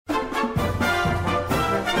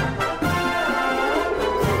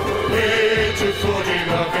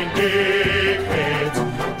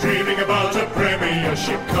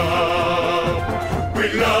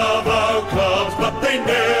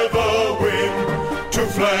Two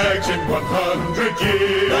flags in 100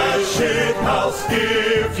 years. The shit house.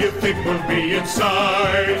 If you think we'll be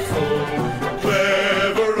insightful,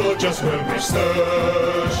 clever, or just well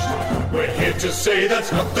researched, we're here to say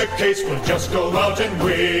that's not the case. We'll just go out and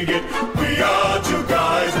wing it. We are two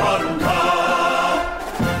guys, one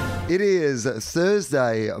cup. It is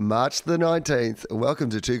Thursday, March the 19th. Welcome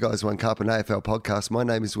to Two Guys, One Cup, an AFL podcast. My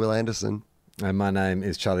name is Will Anderson. And my name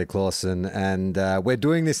is Charlie Clausen, and we're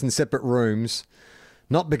doing this in separate rooms,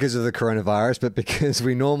 not because of the coronavirus, but because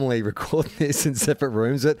we normally record this in separate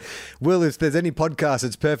rooms. But, Will, if there's any podcast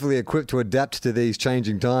that's perfectly equipped to adapt to these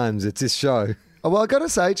changing times, it's this show. Oh, well, I've got to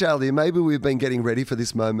say, Charlie, maybe we've been getting ready for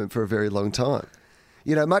this moment for a very long time.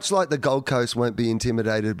 You know, much like the Gold Coast won't be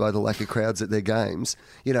intimidated by the lack of crowds at their games,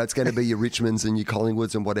 you know, it's going to be your Richmonds and your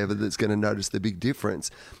Collingwoods and whatever that's going to notice the big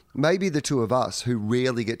difference. Maybe the two of us who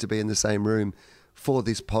rarely get to be in the same room for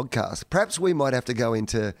this podcast, perhaps we might have to go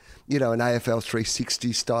into, you know, an AFL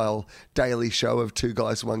 360 style daily show of Two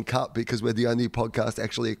Guys, One Cup, because we're the only podcast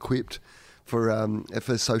actually equipped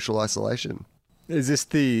for social isolation. Is this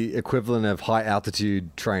the equivalent of high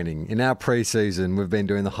altitude training? In our pre-season, we've been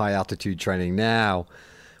doing the high altitude training. Now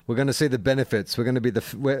we're going to see the benefits. We're going to be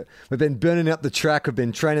we've been burning up the track. We've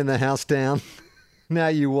been training the house down. Now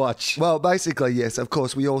you watch. Well, basically, yes. Of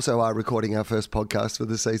course, we also are recording our first podcast for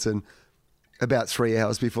the season about 3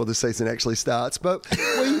 hours before the season actually starts. But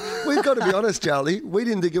we've got to be honest, Charlie, we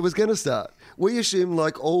didn't think it was going to start. We assumed,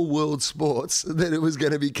 like all world sports, that it was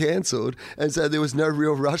going to be cancelled. And so there was no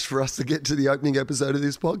real rush for us to get to the opening episode of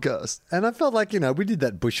this podcast. And I felt like, you know, we did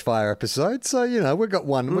that bushfire episode. So, you know, we got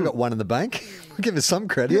one in the bank. We'll give us some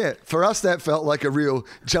credit. Yeah, for us, that felt like a real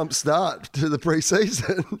jump start to the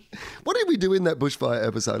pre-season. What did we do in that bushfire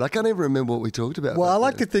episode? I can't even remember what we talked about. Well, I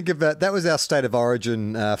like to think of that was our State of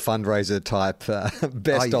Origin fundraiser type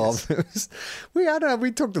best of.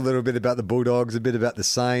 We talked a little bit about the Bulldogs, a bit about the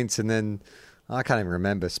Saints, and then I can't even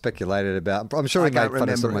remember, speculated about. I'm sure we made fun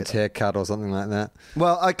of someone's haircut or something like that.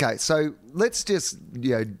 Well, okay, so let's just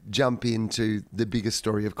jump into the biggest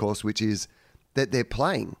story, of course, which is that they're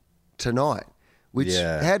playing tonight.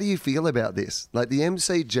 How do you feel about this? Like, the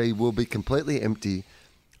MCG will be completely empty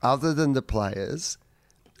other than the players.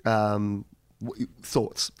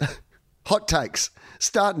 Thoughts? Hot takes.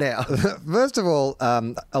 Start now. First of all,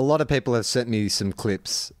 a lot of people have sent me some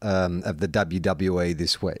clips of the WWE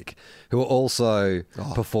this week who are also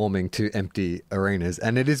performing to empty arenas.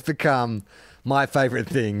 And it has become my favourite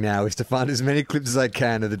thing now is to find as many clips as I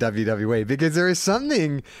can of the WWE, because there is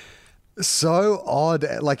something so odd.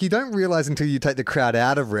 Like, you don't realise until you take the crowd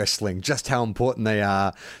out of wrestling just how important they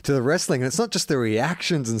are to the wrestling. And it's not just the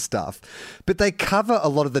reactions and stuff, but they cover a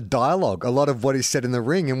lot of the dialogue, a lot of what is said in the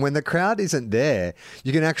ring. And when the crowd isn't there,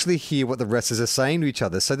 you can actually hear what the wrestlers are saying to each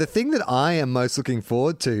other. So the thing that I am most looking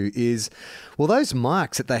forward to is, well, those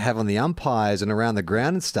mics that they have on the umpires and around the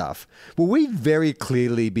ground and stuff, will we very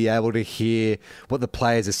clearly be able to hear what the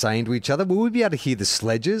players are saying to each other? Will we be able to hear the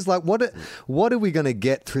sledges? Like, what are we going to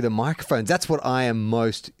get through the microphones? That's what I am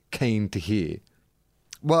most keen to hear.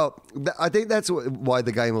 Well, I think that's why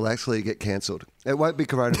the game will actually get cancelled. It won't be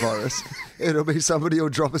coronavirus. It'll be somebody will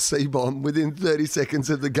drop a C-bomb within 30 seconds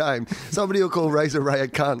of the game. Somebody will call Razor Ray a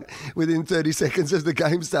cunt within 30 seconds of the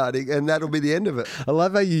game starting, and that'll be the end of it. I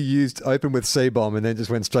love how you used open with C-bomb and then just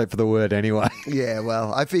went straight for the word anyway. Yeah,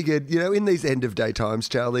 well, I figured, you know, in these end-of-day times,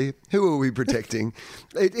 Charlie, who are we protecting?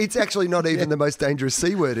 It's actually not even the most dangerous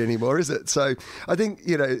C word anymore, is it? So I think,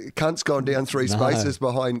 you know, cunt's gone down three spaces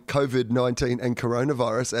behind COVID-19 and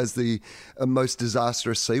coronavirus as the most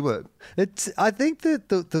disastrous C word. I think that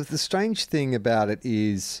the strange thing about it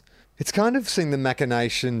is it's kind of seeing the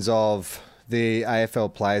machinations of the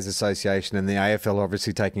AFL Players Association and the AFL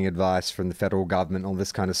obviously taking advice from the federal government, all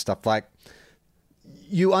this kind of stuff. Like,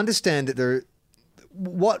 you understand that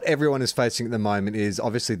what everyone is facing at the moment is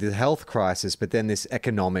obviously the health crisis, but then this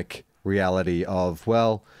economic reality of,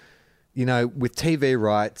 well, you know, with TV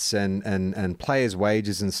rights and players'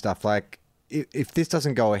 wages and stuff, like, if this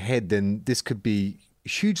doesn't go ahead, then this could be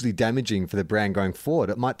hugely damaging for the brand going forward.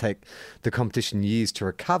 It might take the competition years to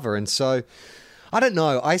recover. And so, I don't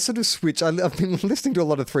know. I sort of switch. I've been listening to a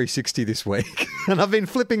lot of 360 this week, and I've been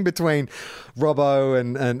flipping between Robbo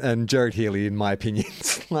and Jared Healy, in my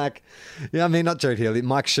opinions. Like, yeah, I mean, not Jared Healy,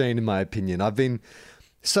 Mike Sheen, in my opinion.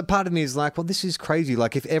 So part of me is like, well, this is crazy.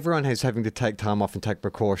 Like, if everyone is having to take time off and take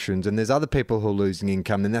precautions, and there's other people who are losing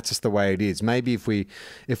income, then that's just the way it is. Maybe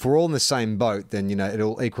if we're all in the same boat, then, you know,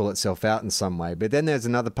 it'll equal itself out in some way. But then there's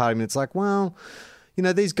another part of me that's like, well, you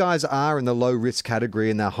know, these guys are in the low risk category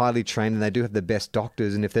and they're highly trained and they do have the best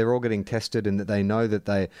doctors. And if they're all getting tested and that they know that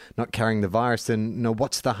they're not carrying the virus, then, you know,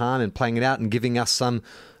 what's the harm in playing it out and giving us some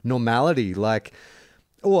normality? Like,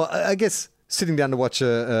 Well, I guess sitting down to watch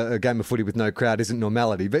a game of footy with no crowd isn't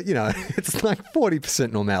normality, but, it's like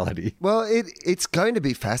 40% normality. Well, it's going to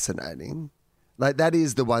be fascinating. Like, that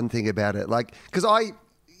is the one thing about it. Like, because I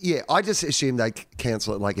just assume they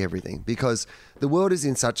cancel it like everything, because the world is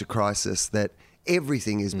in such a crisis that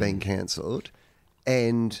everything is being cancelled.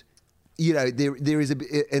 And, there is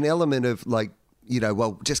an element of like,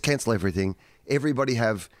 well, just cancel everything. Everybody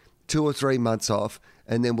have 2 or 3 months off,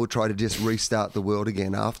 and then we'll try to just restart the world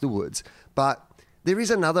again afterwards. But there is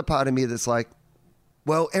another part of me that's like,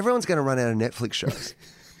 well, everyone's going to run out of Netflix shows.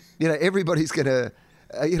 Everybody's going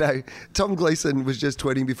to, Tom Gleeson was just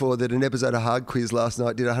tweeting before that an episode of Hard Quiz last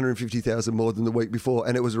night did 150,000 more than the week before,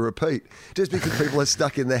 and it was a repeat, just because people are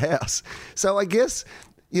stuck in the house. So I guess,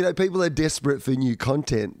 people are desperate for new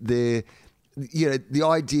content. They're, the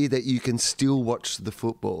idea that you can still watch the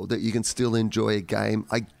football, that you can still enjoy a game,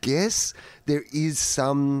 I guess there is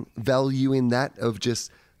some value in that, of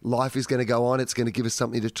just life is going to go on. It's going to give us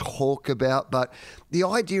something to talk about. But the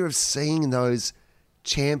idea of seeing those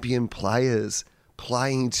champion players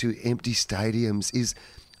playing to empty stadiums is,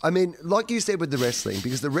 like you said with the wrestling,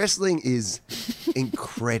 because the wrestling is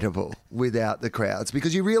incredible without the crowds,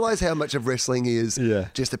 because you realise how much of wrestling is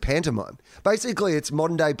just a pantomime. Basically, it's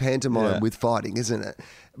modern day pantomime with fighting, isn't it?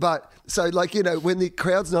 But so, when the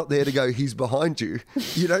crowd's not there to go, he's behind you,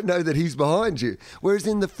 you don't know that he's behind you. Whereas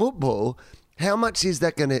in the football, how much is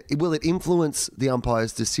that will it influence the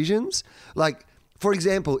umpire's decisions? Like, for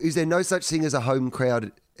example, is there no such thing as a home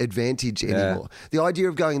crowd advantage anymore? The idea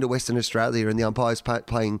of going to Western Australia and the umpires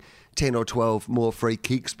playing 10 or 12 more free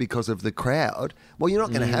kicks because of the crowd, well, you're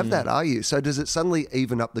not going to have that, are you? So does it suddenly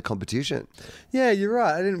even up the competition? Yeah, you're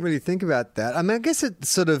right. I didn't really think about that. I guess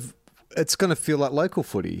it's going to feel like local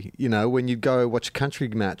footy, when you go watch a country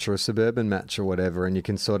match or a suburban match or whatever, and you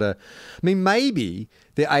can maybe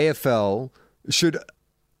the AFL should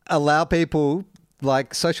allow people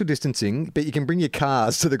like social distancing, but you can bring your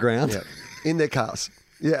cars to the ground. Yeah, in their cars.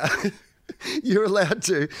 Yeah. You're allowed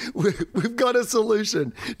to. We've got a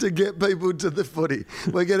solution to get people to the footy.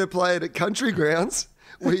 We're going to play it at country grounds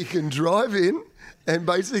where you can drive in and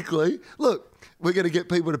basically, look, we're going to get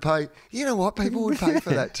people to pay. You know what? People would pay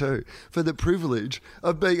for that too, for the privilege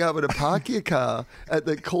of being able to park your car at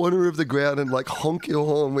the corner of the ground and honk your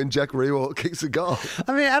horn when Jack Rewalt kicks a goal.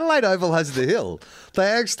 Adelaide Oval has the hill. They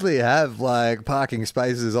actually have parking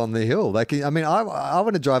spaces on the hill. I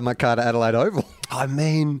want to drive my car to Adelaide Oval.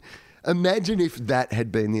 Imagine if that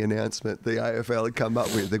had been the announcement the AFL had come up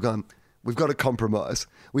with. They've gone, we've got a compromise.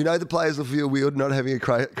 We know the players will feel weird not having a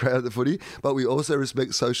crowd at the footy, but we also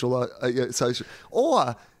respect social.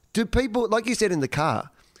 Or do people, like you said in the car,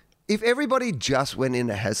 if everybody just went in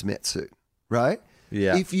a hazmat suit, right?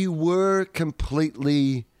 Yeah. If you were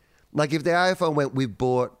completely, if the AFL went, we've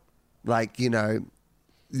bought 500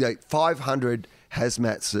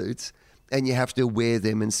 hazmat suits and you have to wear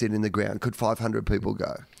them and sit in the ground, could 500 people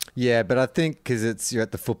go? Yeah, but I think because you're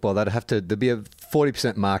at the football, there'd be a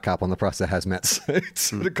 40% markup on the price of hazmat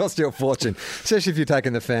suits. It'd cost you a fortune, especially if you're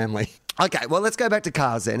taking the family. Okay, well, let's go back to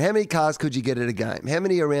cars then. How many cars could you get at a game? How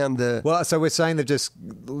many around the... Well, so we're saying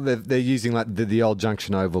they're using the old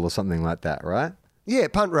Junction Oval or something like that, right? Yeah,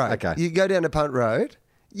 Punt Road. Okay. You go down to Punt Road.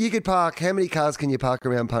 You could park... How many cars can you park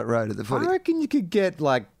around Punt Road at the footy? I reckon you could get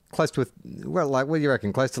close to... what do you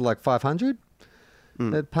reckon? Close to 500?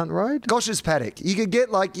 At Punt Road? Gosh's Paddock. You could get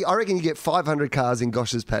I reckon you get 500 cars in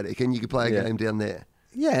Gosh's Paddock and you could play a game down there.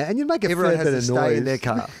 Yeah, and you'd make Everyone fair has bit to of stay noise in their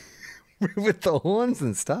car. with the horns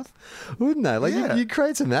and stuff, wouldn't they? You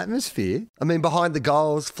create some atmosphere. Behind the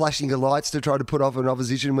goals, flashing your lights to try to put off an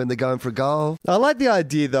opposition when they're going for a goal. I like the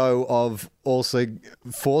idea, though, of also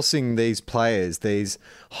forcing these players, these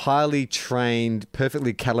highly trained,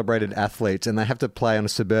 perfectly calibrated athletes, and they have to play on a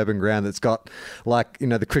suburban ground that's got,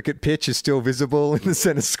 the cricket pitch is still visible in the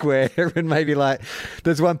centre square, and maybe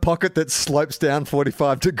there's one pocket that slopes down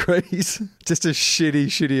 45 degrees, just a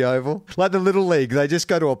shitty oval. Like the Little League, they just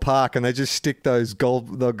go to a park and they just stick those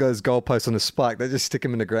goalposts on a spike. They just stick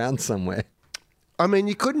them in the ground somewhere.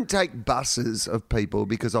 You couldn't take buses of people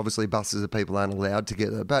because obviously buses of people aren't allowed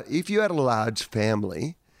together. But if you had a large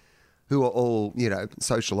family who are all,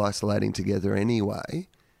 social isolating together anyway,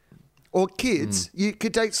 or kids, you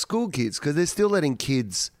could take school kids because they're still letting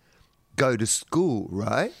kids go to school,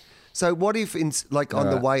 right? So what if on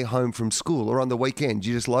the way home from school or on the weekend,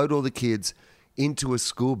 you just load all the kids into a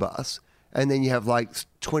school bus and then you have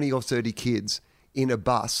 20 or 30 kids in a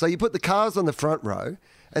bus. So you put the cars on the front row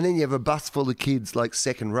and then you have a bus full of kids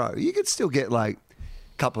second row. You could still get a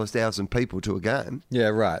couple of thousand people to a game. Yeah,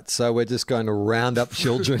 right. So we're just going to round up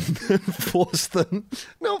children and force them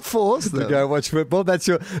Not force them. to go watch football. That's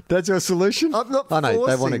your solution? I'm not Oh, no, forcing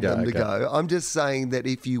they want to go. them to Okay. go. I'm just saying that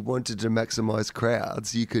if you wanted to maximise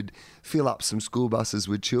crowds, you could fill up some school buses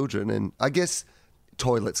with children. And I guess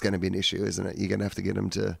toilet's going to be an issue, isn't it? You're going to have to get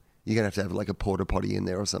them to... You're going to have like a porta potty in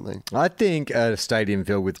there or something. I think a stadium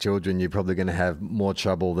filled with children, you're probably going to have more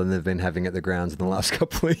trouble than they've been having at the grounds in the last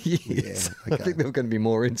couple of years. Yeah, okay. I think there are going to be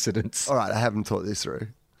more incidents. All right, I haven't thought this through.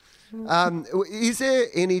 Is there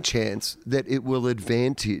any chance that it will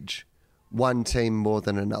advantage one team more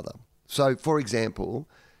than another? So, for example,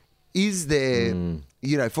 is there,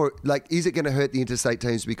 is it going to hurt the interstate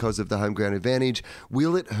teams because of the home ground advantage?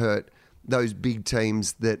 Will it hurt those big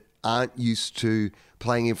teams that aren't used to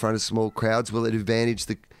playing in front of small crowds? Will it advantage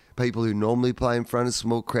the people who normally play in front of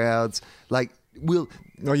small crowds?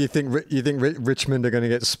 Or you think Richmond are going to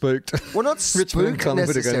get spooked? Well, not Richmond spooked and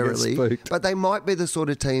Collingwood are going to get necessarily, spooked. but they might be the sort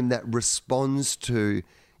of team that responds to,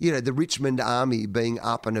 the Richmond Army being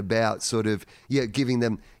up and about, sort of, giving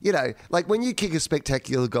them, like when you kick a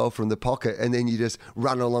spectacular goal from the pocket and then you just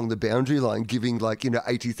run along the boundary line, giving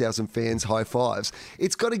 80,000 fans high fives.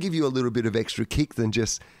 It's got to give you a little bit of extra kick than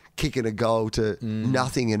just kicking a goal to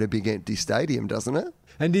nothing in a big empty stadium, doesn't it?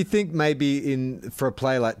 And do you think maybe for a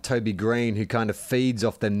player like Toby Green, who kind of feeds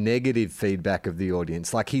off the negative feedback of the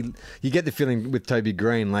audience, like you get the feeling with Toby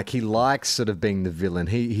Green, like he likes sort of being the villain.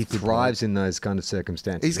 He thrives in those kind of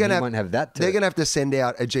circumstances. He won't have that. They're going to have to send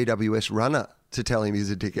out a GWS runner to tell him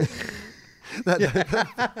he's a dickhead.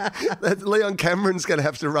 That Leon Cameron's going to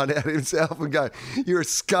have to run out himself and go, "You're a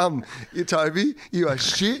scum, you Toby. You are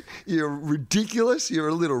shit. You're ridiculous. You're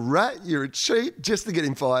a little rat. You're a cheat," just to get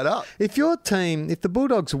him fired up. If the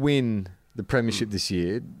Bulldogs win the premiership this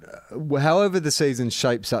year, however the season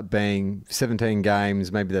shapes up being 17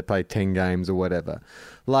 games, maybe they play 10 games or whatever,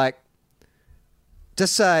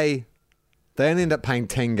 just say they only end up playing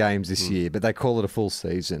 10 games this year, but they call it a full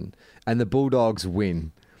season, and the Bulldogs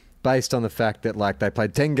win based on the fact that they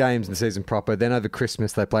played 10 games in the season proper, then over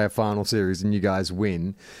Christmas they play a final series and you guys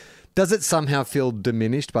win. Does it somehow feel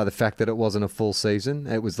diminished by the fact that it wasn't a full season?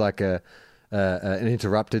 It was like an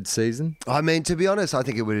interrupted season? I mean, to be honest, I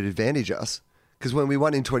think it would advantage us because when we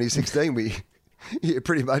won in 2016, we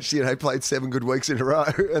pretty much played 7 good weeks in a row,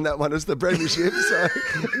 and that won us the premiership. So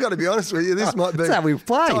I've got to be honest with you, this might be That's how we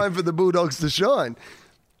play. Time for the Bulldogs to shine.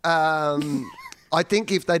 I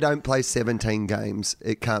think if they don't play 17 games,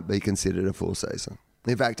 it can't be considered a full season.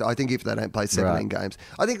 In fact, I think if they don't play 17 games,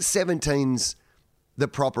 I think 17's the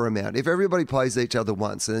proper amount. If everybody plays each other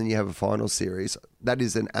once and then you have a final series, that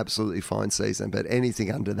is an absolutely fine season. But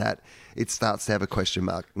anything under that, it starts to have a question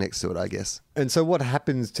mark next to it, I guess. And so what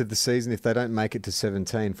happens to the season if they don't make it to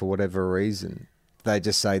 17 for whatever reason? They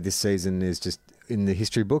just say this season is just, in the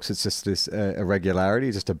history books, it's just this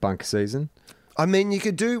irregularity, just a bunk season? I mean, you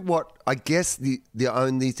could do what, I guess the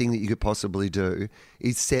only thing that you could possibly do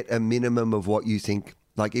is set a minimum of what you think,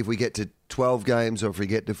 like if we get to 12 games or if we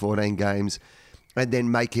get to 14 games, and then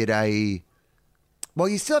make it well,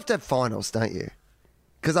 you still have to have finals, don't you?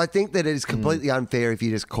 Because I think that it is completely unfair if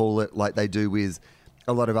you just call it like they do with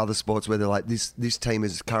a lot of other sports where they're like, this team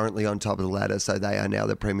is currently on top of the ladder, so they are now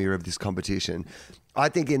the premier of this competition. I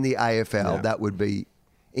think in the AFL, that would be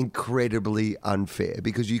incredibly unfair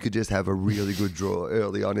because you could just have a really good draw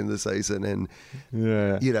early on in the season and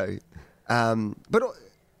but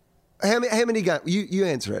how many games you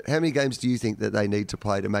answer it, how many games do you think that they need to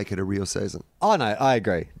play to make it a real season? Oh no, I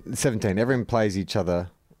agree. 17, everyone plays each other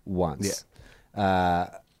once.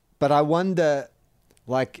 But I wonder,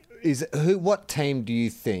 what team do you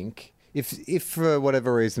think, if for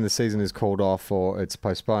whatever reason the season is called off or it's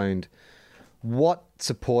postponed, what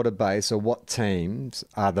supporter base or what teams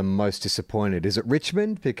are the most disappointed? Is it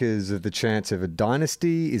Richmond because of the chance of a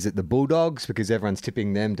dynasty? Is it the Bulldogs because everyone's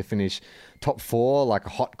tipping them to finish top 4 like a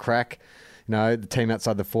hot crack? The team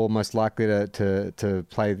outside the 4 most likely to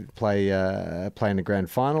play in the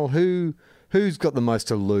grand final. Who's got the most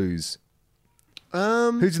to lose?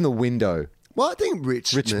 Who's in the window? Well, I think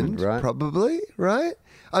Richmond right? Probably, right?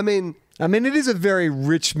 I mean, it is a very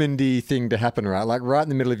Richmond-y thing to happen, right? Like right in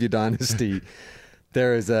the middle of your dynasty,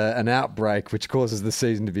 there is an outbreak which causes the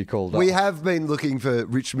season to be called off. We have been looking for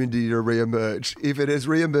Richmond-y to re-emerge. If it has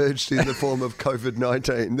re-emerged in the form of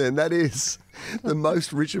COVID-19, then that is the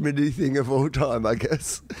most Richmond-y thing of all time, I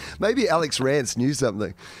guess. Maybe Alex Rance knew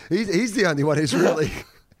something. He's the only one who's really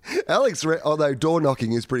Alex, although door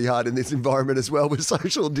knocking is pretty hard in this environment as well with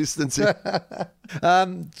social distancing.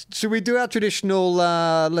 Should we do our traditional,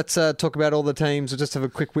 let's talk about all the teams, we'll just have a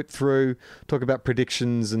quick whip through, talk about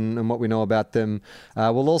predictions and what we know about them.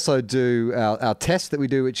 We'll also do our test that we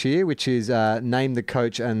do each year, which is name the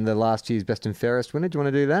coach and the last year's best and fairest winner. Do you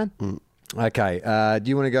want to do that? Okay. Do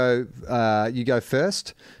you want to go, you go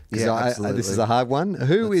first? Yeah, absolutely. This is a hard one.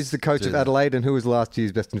 Who is the coach of Adelaide and who was last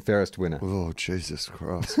year's best and fairest winner? Oh, Jesus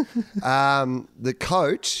Christ. The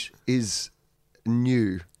coach is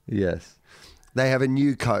new. Yes. They have a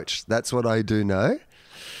new coach. That's what I do know.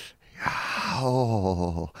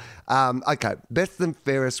 Oh. Okay. Best and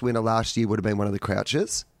fairest winner last year would have been one of the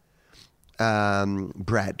Crouches.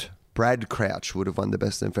 Brad Crouch would have won the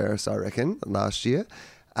best and fairest, I reckon, last year.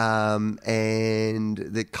 And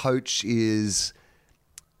the coach is...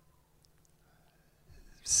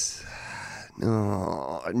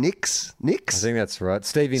 Nicks? I think that's right.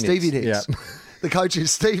 Stevie Nicks. Yeah. The coach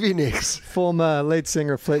is Stevie Nicks. Former lead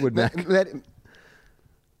singer of Fleetwood Mac. Matty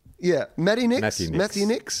Nicks. Matthew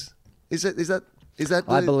Nicks. Is that?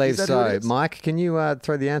 I believe so. Mike, can you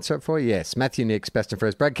throw the answer up for you? Yes. Matthew Nicks, best and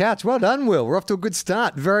fairest. Brad Couch. Well done, Will. We're off to a good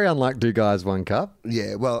start. Very unlike Two Guys, One Cup.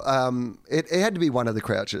 Yeah. Well, it had to be one of the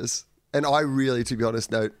Crouches. And I really, to be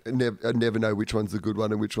honest, never know which one's the good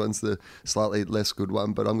one and which one's the slightly less good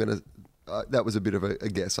one. But I'm going to... that was a bit of a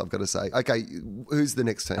guess, I've got to say. Okay, who's the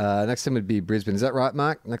next team? Next team would be Brisbane. Is that right,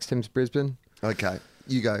 Mark? Next team's Brisbane? Okay,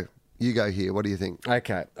 you go here. What do you think?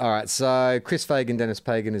 Okay, all right. So Chris Fagan, Dennis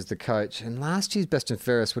Pagan is the coach. And last year's best and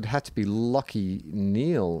fairest would have to be Lockie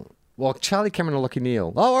Neal. Well, Charlie Cameron or Lockie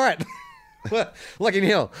Neal. Oh, all right. Lockie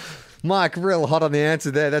Neal. Mike, real hot on the answer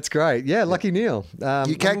there. That's great. Yeah, Lucky Neal.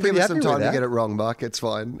 You can give us some time to get it wrong, Mark. It's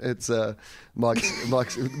fine. It's Mike's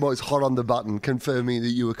hot on the button, confirming that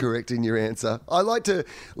you were correct in your answer. I like to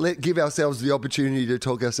give ourselves the opportunity to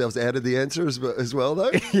talk ourselves out of the answer as well,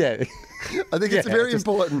 though. Yeah. I think it's very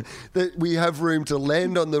important that we have room to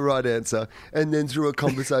land on the right answer and then through a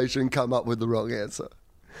conversation come up with the wrong answer.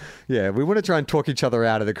 Yeah, we want to try and talk each other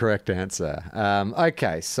out of the correct answer.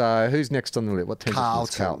 Okay, so who's next on the list? What team?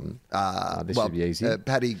 Carlton. This should be easy.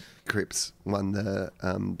 Paddy Cripps won the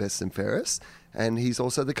best and fairest, and he's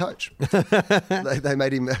also the coach. they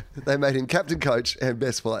made him captain, coach, and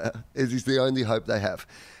best player. He's the only hope they have.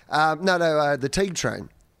 The Teague train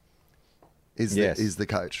is the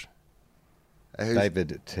coach.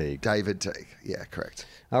 David Teague. Yeah, correct.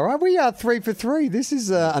 All right, we are 3 for 3. This is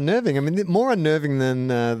unnerving. I mean, more unnerving than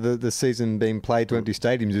the season being played to empty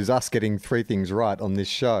stadiums is us getting 3 things right on this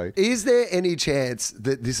show. Is there any chance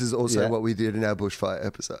that this is also what we did in our bushfire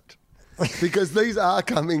episode? Because these are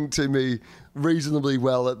coming to me reasonably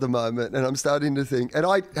well at the moment, and I'm starting to think, and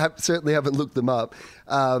I certainly haven't looked them up,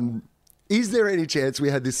 is there any chance we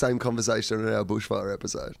had this same conversation in our bushfire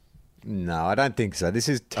episode? No, I don't think so. This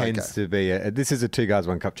tends to be this is a Two Guys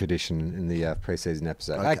One Cup tradition in the pre-season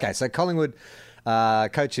episode. Okay, so Collingwood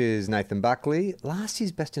coach is Nathan Buckley. Last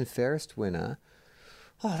year's best and fairest winner.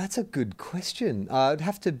 Oh, that's a good question. It'd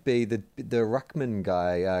have to be the ruckman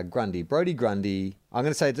guy, Grundy, Brodie Grundy. I'm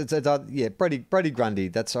going to say it's Brodie Grundy.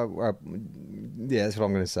 That's that's what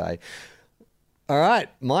I'm going to say. All right,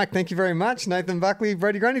 Mike. Thank you very much, Nathan Buckley,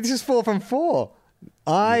 Brodie Grundy. This is 4 from 4.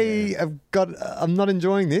 I'm not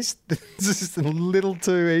enjoying this. This is a little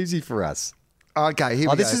too easy for us. Okay, here we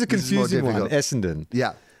go. This is a confusing one. Essendon.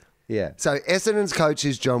 Yeah. So Essendon's coach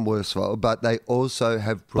is John Worsfold, but they also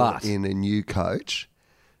have brought in a new coach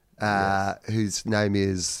whose name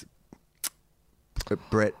is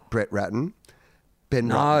Brett Ratton. Ben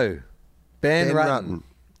Ratton.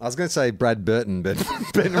 I was going to say Brad Burton, but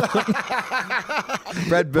Ben Ratton.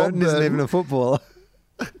 Brad Burton isn't even a footballer.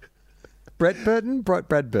 Brad Burton.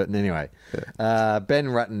 Anyway, Ben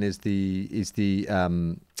Ratton is the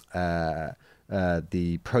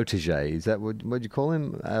protege. Is that what you call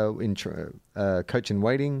him? Coach in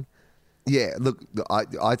waiting. Yeah, look,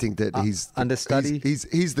 I think that he's understudy.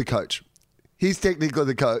 He's the coach. He's technically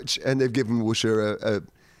the coach, and they've given Woosha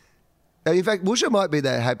in fact, Woosha might be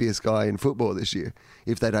the happiest guy in football this year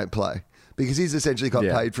if they don't play. Because he's essentially got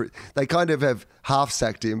paid for it. They kind of have half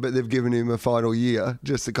sacked him, but they've given him a final year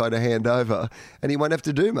just to kind of hand over, and he won't have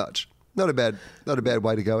to do much. Not a bad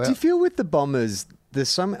way to go out. Do you feel with the Bombers,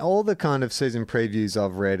 there's all the kind of season previews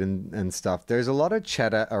I've read and stuff, there's a lot of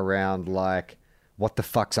chatter around like, what the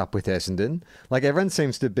fuck's up with Essendon? Like everyone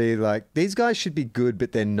seems to be like, these guys should be good,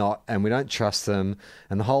 but they're not, and we don't trust them.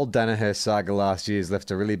 And the whole Danaher saga last year has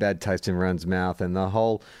left a really bad taste in everyone's mouth. And the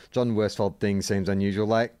whole John Worsfold thing seems unusual.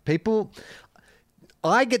 Like people,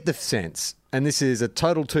 I get the sense, and this is a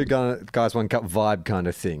total Two Guys One Cup vibe kind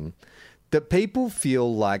of thing, that people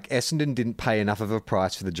feel like Essendon didn't pay enough of a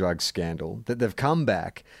price for the drug scandal, that they've come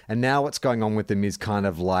back, and now what's going on with them is kind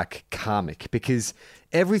of like karmic, because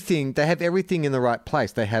they have everything in the right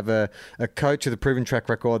place. They have a coach with a proven track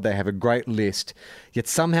record, they have a great list, yet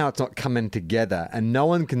somehow it's not coming together, and no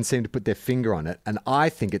one can seem to put their finger on it, and I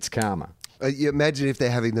think it's karma. You imagine if they're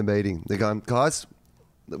having the meeting. They're going, guys,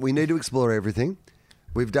 we need to explore everything.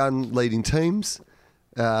 We've done leading teams.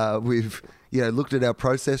 We've looked at our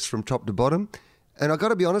process from top to bottom. And I've got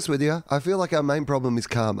to be honest with you, I feel like our main problem is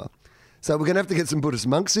karma. So we're going to have to get some Buddhist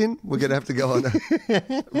monks in. We're going to have to go on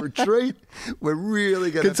a retreat. We're really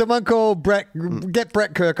going to... Can someone get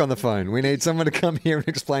Brett Kirk on the phone? We need someone to come here and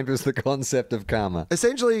explain to us the concept of karma.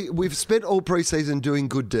 Essentially, we've spent all pre-season doing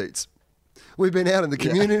good deeds. We've been out in the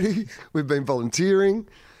community. We've been volunteering.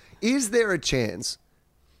 Is there a chance?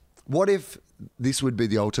 What if this would be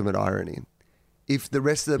the ultimate irony? If the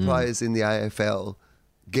rest of the players in the AFL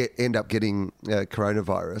end up getting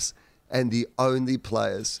coronavirus, and the only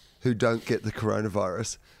players who don't get the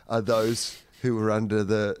coronavirus are those who are under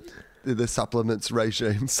the supplements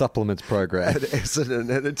regime. Supplements program. At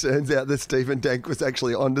Essendon, and it turns out that Stephen Dank was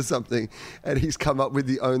actually onto something, and he's come up with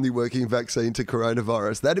the only working vaccine to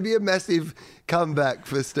coronavirus. That'd be a massive comeback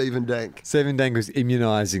for Stephen Dank. Stephen Dank was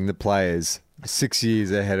immunising the players 6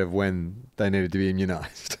 years ahead of when they needed to be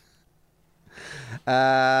immunised. We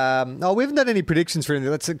haven't done any predictions for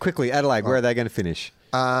anything. Let's quickly, Adelaide, where are they going to finish?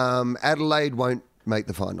 Adelaide won't make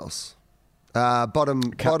the finals.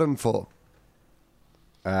 Bottom four.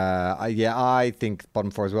 I think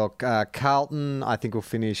bottom four as well. Carlton, I think will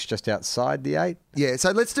finish just outside the 8. Yeah,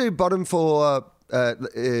 so let's do bottom four,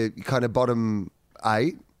 kind of bottom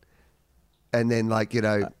 8, and then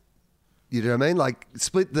you know what I mean? Like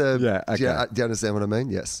split the. Yeah. Okay. Do you understand what I mean?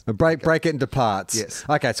 Yes. Break it into parts. Yes.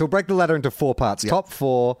 Okay, so we'll break the ladder into 4 parts. Yep. Top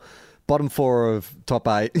 4, bottom 4 of top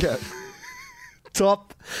 8. Yeah.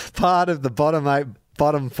 Top part of the bottom 8,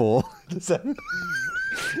 bottom 4.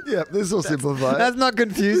 Yeah, this will simplify it. That's not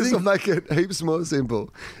confusing. This will make it heaps more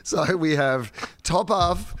simple. So we have top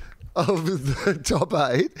half of the top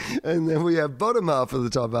 8, and then we have bottom half of the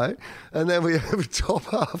top 8, and then we have top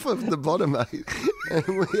half of the bottom 8, and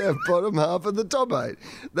we have bottom half of the top 8.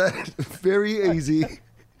 That very easy,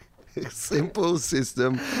 simple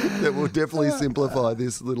system that will definitely simplify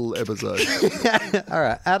this little episode. All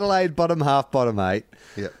right, Adelaide, bottom half, bottom 8.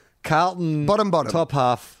 Yeah. Carlton, bottom, top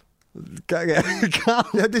half.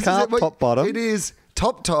 Carlton, top, bottom. It is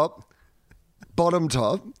top, bottom,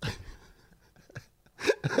 top.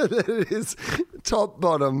 It is top,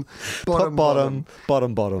 bottom, bottom,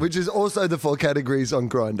 bottom. which is also the 4 categories on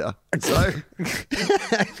Grindr. So,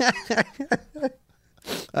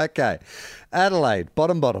 okay, Adelaide,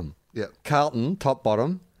 bottom. yeah, Carlton, top,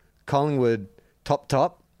 bottom. Collingwood,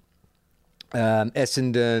 top.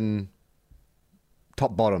 Essendon,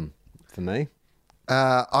 top, bottom for me.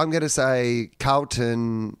 I'm going to say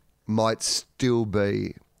Carlton might still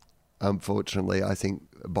be, unfortunately, I think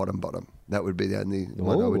bottom. That would be the only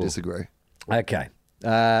one I would disagree. Okay.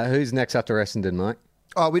 Who's next after Essendon, Mike?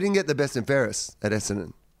 Oh, we didn't get the best and fairest at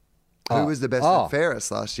Essendon. Who was the best and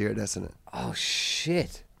fairest last year at Essendon? Oh,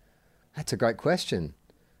 shit. That's a great question.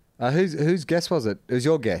 Whose guess was it? It was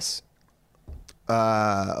your guess.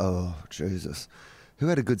 Oh, Jesus. Who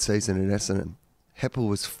had a good season at Essendon? Heppel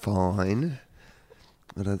was fine.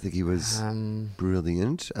 I don't think he was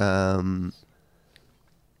brilliant.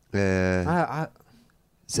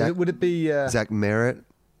 Zach, would it be Zach Merritt?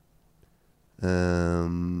 I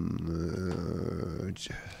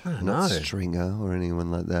don't know. Stringer or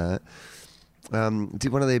anyone like that.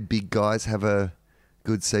 Did one of their big guys have a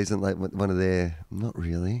good season? Like one of their, not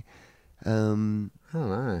really. I don't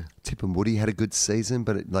know. Tip and Woody had a good season,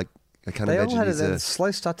 but I can't They imagine all had he's a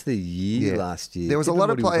slow start to the year last year. There was a Tip and lot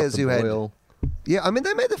of Woody was players off the who had. boil. Yeah, I mean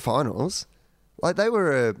they made the finals. Like they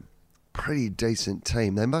were a pretty decent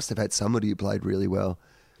team. They must have had somebody who played really well.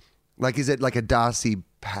 Like, is it like a Darcy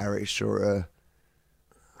Parish or a?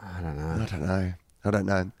 I don't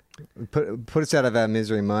know. Put us out of our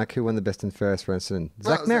misery, Mike. Who won the best and fairest for Essendon?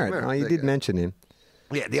 Zach Merritt. Oh, you did mention him.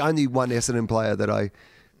 Yeah, the only one Essendon player that I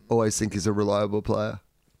always think is a reliable player.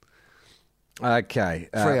 Okay,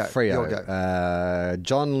 Freo.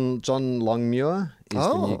 John Longmuir is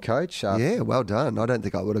the new coach. Yeah, well done. I don't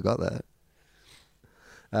think I would have got that.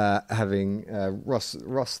 Having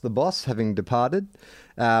Ross the boss having departed.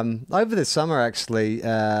 Over the summer, actually,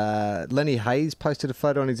 Lenny Hayes posted a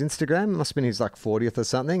photo on his Instagram. It must have been his 40th or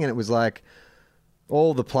something, and it was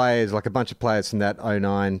all the players, like a bunch of players from that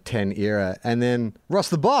 09-10 era, and then Ross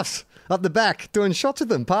the Boss up the back doing shots with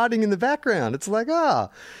them, partying in the background. It's like,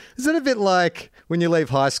 is it a bit like when you leave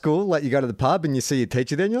high school, like you go to the pub and you see your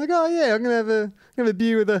teacher there, and you're like, oh yeah, I'm gonna have a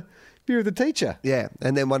beer with the teacher. Yeah,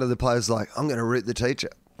 and then one of the players like, I'm going to root the teacher.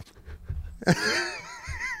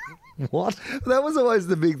 What? That was always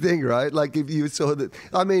the big thing, right? Like if you saw that,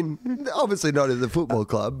 I mean, obviously not at the football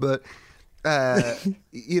club, but at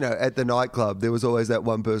the nightclub, there was always that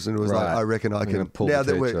one person who was like, I reckon I can pull now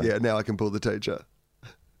the that teacher. now I can pull the teacher.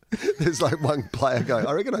 There's like one player going,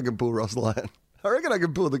 I reckon I can pull Ross Lyon. I reckon I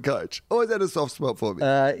can pull the coach. Always had a soft spot for me.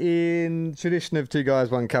 In tradition of two guys,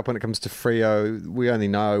 one cup, when it comes to Freo, we only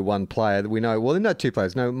know one player. We know two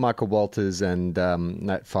players. No, Michael Walters and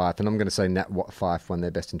Nat Fyfe. And I'm going to say Nat Fyfe won their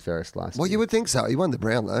best and fairest last Well, year. you would think so. He won the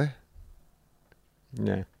Brown, though.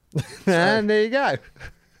 Yeah. And there you go.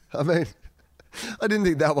 I mean, I didn't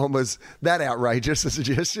think that one was that outrageous a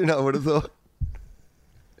suggestion, I would have thought.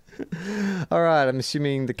 All right, I'm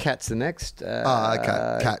assuming the Cats are next.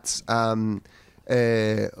 Okay. Cats.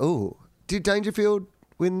 Did Dangerfield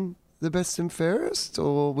win the best and fairest,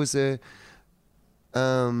 or was there? They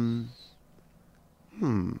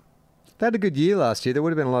had a good year last year. There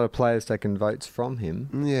would have been a lot of players taking votes from him.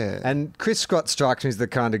 Yeah. And Chris Scott strikes me as the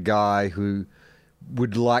kind of guy who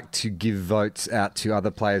would like to give votes out to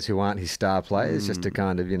other players who aren't his star players, just to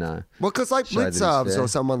kind of, Well, because like show that he's Blitzarves there. or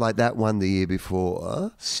someone like that won the year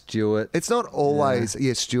before. Stewart, It's not always,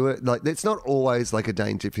 Stuart. Like it's not always like a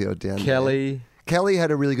Dangerfield down there. Kelly. Kelly had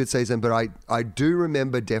a really good season, but I do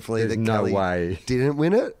remember definitely There's that no Kelly way. didn't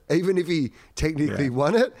win it, even if he technically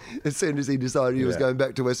won it. As soon as he decided he was going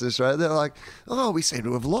back to Western Australia, they're like, we seem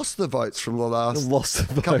to have lost the votes from the last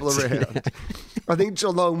couple of votes, rounds. I think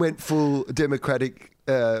Geelong went full Democratic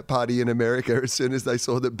Party in America as soon as they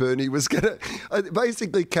saw that Bernie was going to...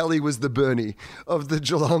 Basically, Kelly was the Bernie of the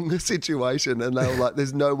Geelong situation, and they were like,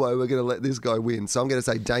 there's no way we're going to let this guy win. So I'm going to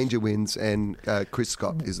say Danger wins, and Chris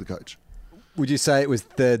Scott is the coach. Would you say it was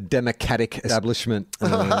the Democratic establishment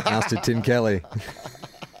ousted Tim Kelly?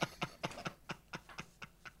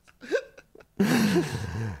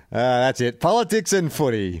 That's it. Politics and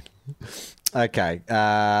footy. Okay.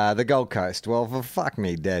 The Gold Coast. Well, for fuck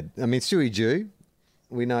me dead. I mean, Stewie Jew.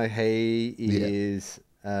 We know he is...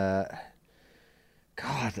 they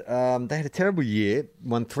had a terrible year.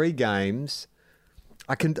 Won 3 games.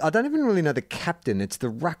 I don't even really know the captain. It's the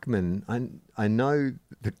ruckman. I know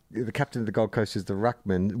the captain of the Gold Coast is the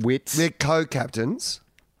ruckman. Wits. They're co-captains.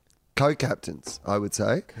 Co-captains, I would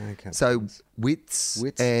say. Co-captains. So Wits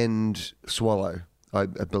and Swallow, I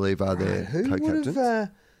believe, are their Who co-captains. would have...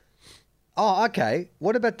 okay.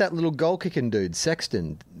 What about that little goal kicking dude,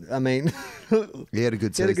 Sexton? I mean... He had a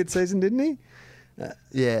good he season. had a good season, didn't he?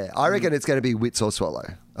 Yeah, I reckon it's going to be Wits or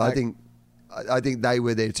Swallow. I think they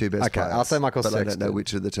were their two best players. I'll say Michael but Sexton. I don't know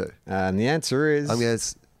which of the two. And the answer is... I'm going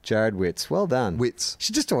to... Jared Wits. Well done. Wits. You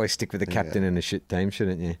should just always stick with the captain in a shit team,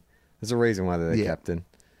 shouldn't you? There's a reason why they're the captain.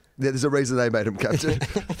 There's a reason they made him captain.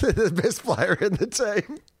 They're the best player in the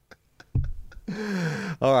team.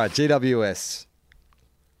 All right, GWS.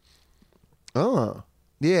 Oh,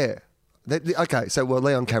 yeah. Okay, so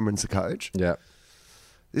Leon Cameron's the coach. Yeah.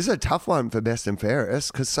 This is a tough one for best and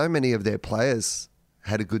fairest because so many of their players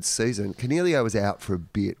had a good season. Cornelio was out for a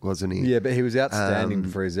bit, wasn't he? Yeah, but he was outstanding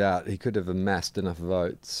before he's out. He could have amassed enough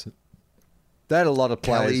votes. They had a lot of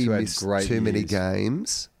players Kelly who had missed great too many years.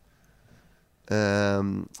 games.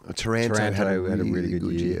 Taranto had a really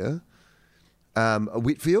good year.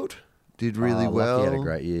 Whitfield did really well. Lucky had a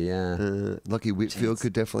great year, yeah. Lucky Whitfield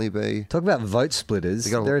could definitely be. Talk about vote splitters.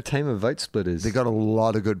 They're a team of vote splitters. They got a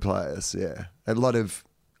lot of good players, yeah. A lot of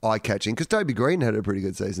eye-catching. Because Toby Green had a pretty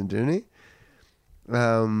good season, didn't he?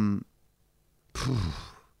 I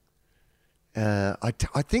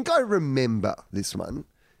think I remember this one,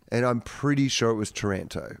 and I'm pretty sure it was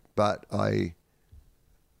Taranto, but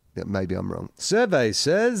maybe I'm wrong. Survey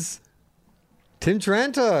says Tim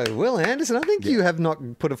Taranto, Will Anderson. I think you have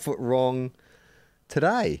not put a foot wrong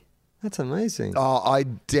today. That's amazing. Oh, I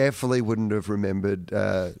definitely wouldn't have remembered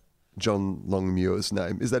John Longmuir's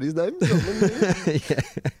name. Is that his name? John Longmuir? Yeah.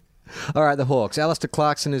 All right, the Hawks. Alistair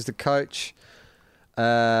Clarkson is the coach.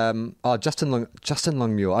 Justin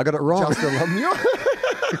Longmuir. I got it wrong. Justin Longmuir.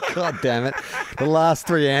 God damn it. The last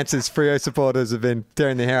 3 answers Freo supporters have been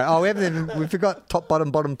tearing their hair out. Oh, we forgot top, bottom,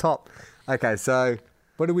 bottom, top. Okay, so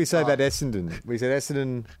what did we say about Essendon? We said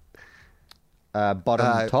Essendon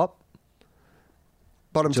bottom, top.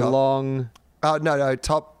 Bottom, Geelong. top. No,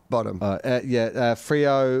 top, bottom.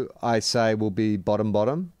 Freo, I say, will be bottom,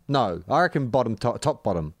 bottom. No, I reckon bottom, top,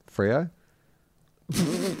 bottom. Freo.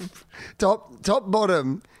 Top,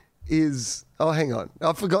 bottom is... Oh, hang on.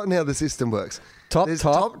 I've forgotten how the system works. There's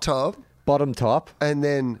top, bottom, top. and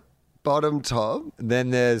then bottom, top. Then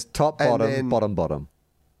there's top, And bottom, then- bottom, bottom.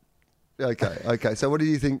 Okay. So what do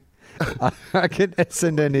you think? I reckon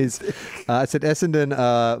Essendon is... I said Essendon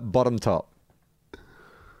bottom, top.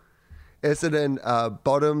 Essendon,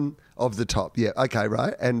 bottom of the top. Yeah, okay,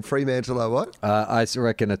 right. And Fremantle are what? I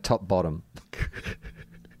reckon a top, bottom.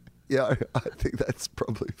 Yeah, I think that's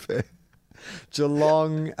probably fair.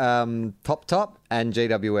 Geelong top, top, and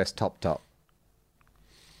GWS top, top.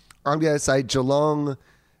 I'm going to say Geelong,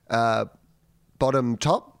 bottom,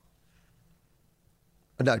 top.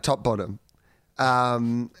 No, top, bottom.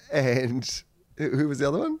 And who was the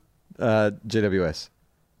other one? GWS.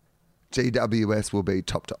 GWS will be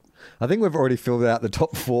top, top. I think we've already filled out the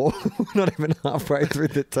top four. We're not even halfway through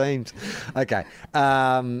the teams. Okay.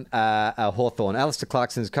 Hawthorn. Alistair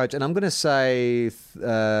Clarkson's coach. And I'm going to say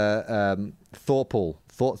Thorple.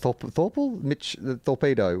 Thorple? Mitch the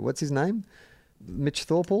Torpedo. What's his name? Mitch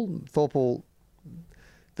Thorple? Thorple.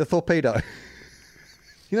 The Torpedo.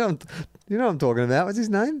 You know what I'm talking about. What's his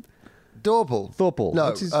name? Dorple. Thorple. No,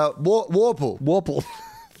 What's his- Warple. Warple.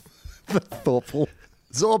 Thorple.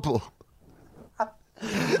 Zorple.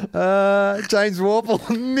 James Warple.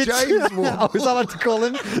 Mitch. James Warple. I was allowed to call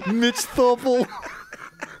him Mitch Thorple.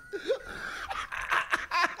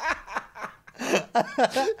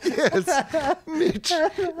 Yes, Mitch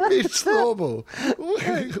Thorple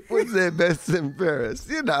was their best and fairest,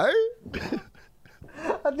 you know.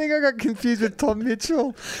 I think I got confused with Tom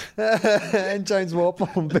Mitchell. And James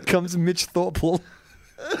Warple becomes Mitch Thorple.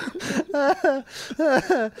 Does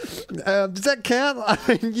that count? I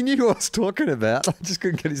mean, you knew who I was talking about. I just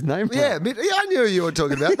couldn't get his name right. Yeah, I knew who you were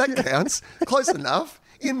talking about. That counts. Close enough.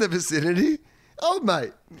 In the vicinity. Oh,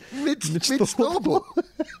 mate. Mitch Thorple.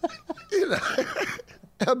 You know,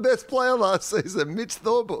 our best player last season, Mitch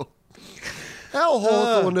Thorple. How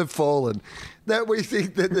Hawthorn have fallen that we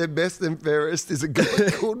think that their best and fairest is a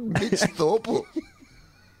guy called Mitch Thorple.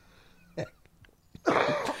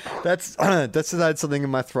 That's something in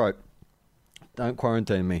my throat. Don't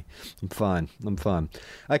quarantine me. I'm fine.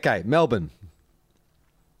 Okay, Melbourne.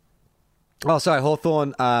 Oh, sorry,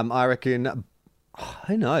 Hawthorn. I reckon.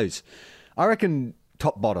 Who knows? I reckon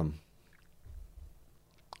top bottom.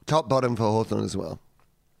 Top bottom for Hawthorn as well.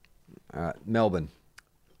 All right, Melbourne.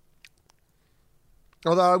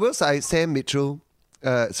 Although I will say Sam Mitchell.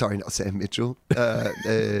 Sorry, not Sam Mitchell.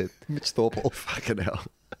 Mitch Thorple. Fucking hell.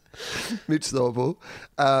 Mitch Thorple.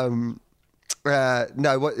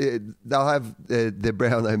 They'll have their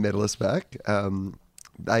Brownlow medalists back.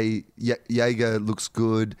 Jaeger looks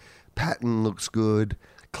good. Patton looks good.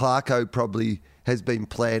 Clarko probably has been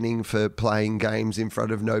planning for playing games in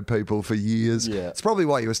front of no people for years. Yeah. It's probably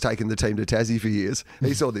why he was taking the team to Tassie for years.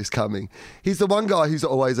 He saw this coming. He's the one guy who's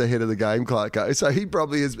always ahead of the game, Clarko. So he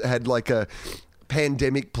probably has had like a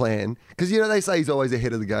pandemic plan. Because, you know, they say he's always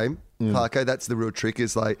ahead of the game. Clarko, that's the real trick,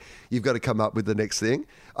 is like, you've got to come up with the next thing.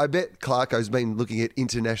 I bet Clarko's been looking at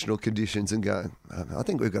international conditions and going, I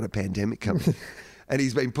think we've got a pandemic coming. And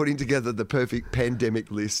he's been putting together the perfect pandemic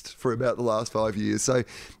list for about the last 5 years. So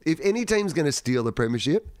if any team's going to steal the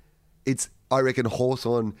premiership, it's, I reckon,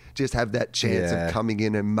 Hawthorn just have that chance of coming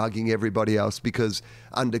in and mugging everybody else, because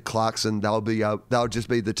under Clarkson, they'll just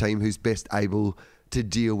be the team who's best able to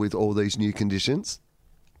deal with all these new conditions.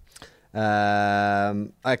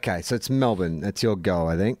 Okay, so it's Melbourne. That's your goal,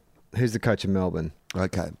 I think. Who's the coach of Melbourne?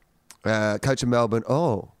 Okay. Coach of Melbourne.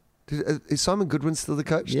 Oh, is Simon Goodwin still the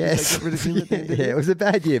coach? Yes. Did they get rid of him at the end of the Yeah, year? it was a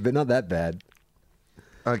bad year, but not that bad.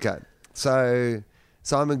 Okay. So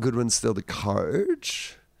Simon Goodwin's still the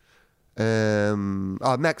coach.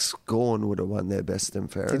 Max Gawn would have won their best and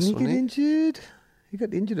fairest. Didn't he get wouldn't he? injured? He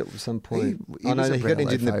got injured at some point. He was a he got Brownlow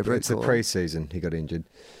injured in favourite, it's the Gawn. pre-season. He got injured.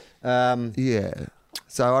 Yeah.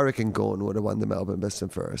 So I reckon Gawn would have won the Melbourne best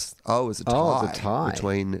and fairest. Oh, it was a tie, Oh, it was a tie.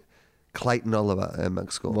 between Clayton Oliver and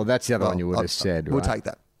Max Gawn. Well, that's the other one you would have said, We'll right? take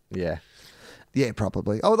that. Yeah. Yeah,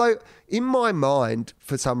 probably. Although, in my mind,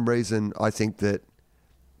 for some reason, I think that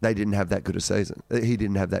they didn't have that good a season. He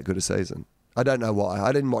didn't have that good a season. I don't know why.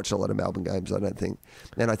 I didn't watch a lot of Melbourne games, I don't think.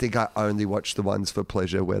 And I think I only watched the ones for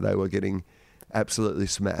pleasure where they were getting absolutely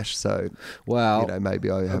smashed. So, Well, you know,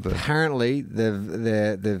 maybe I have apparently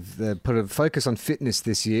they've put a focus on fitness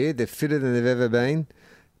this year. They're fitter than they've ever been.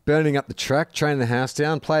 Burning up the track, training the house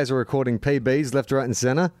down. Players are recording PBs left, right, and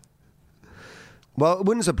centre. Well, it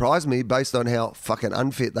wouldn't surprise me based on how fucking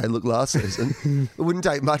unfit they looked last season. It wouldn't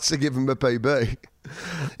take much to give them a PB.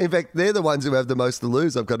 In fact, they're the ones who have the most to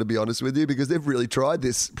lose, I've got to be honest with you, because they've really tried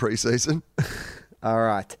this pre-season. All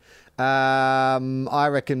right. I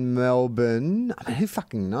reckon Melbourne. I mean, who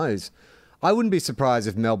fucking knows? I wouldn't be surprised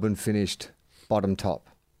if Melbourne finished bottom top.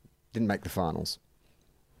 Didn't make the finals.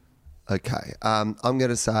 Okay. I'm going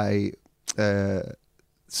to say. I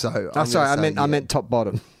meant top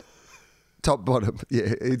bottom. Top bottom.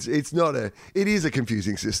 Yeah, it's not a. It is a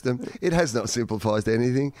confusing system. It has not simplified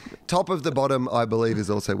anything. Top of the bottom, I believe, is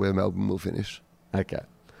also where Melbourne will finish. Okay.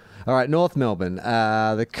 All right, North Melbourne.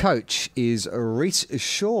 The coach is Reece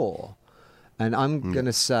Shaw. And I'm going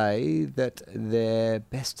to say that their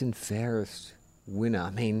best and fairest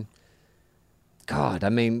winner.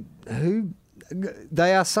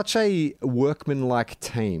 They are such a workmanlike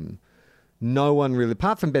team. No one really,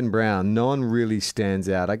 apart from Ben Brown, no one really stands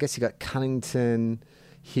out. I guess you got Cunnington,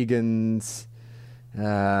 Higgins,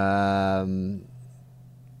 Zeeble.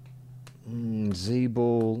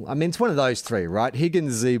 It's one of those three, right?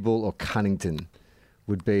 Higgins, Zeeble, or Cunnington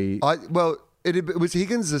would be. It was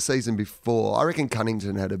Higgins the season before. I reckon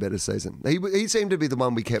Cunnington had a better season. He seemed to be the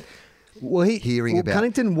one we kept hearing about.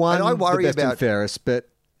 Cunnington won and I worry the best about and fairest, but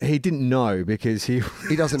he didn't know because he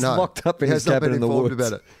doesn't know. Locked up in his cabin in the woods.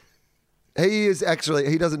 About it. He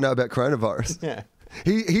doesn't know about coronavirus. Yeah.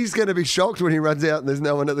 He's going to be shocked when he runs out and there's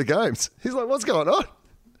no one at the games. He's like, what's going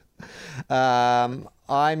on?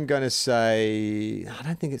 I'm going to say, I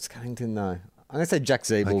don't think it's Cunnington though. I'm going to say Jack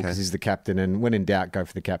Zeeble because he's the captain, and when in doubt, go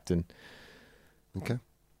for the captain. Okay.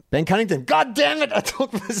 Ben Cunnington. God damn it! I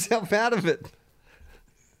talked myself out of it.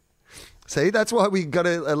 See, that's why we got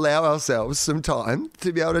to allow ourselves some time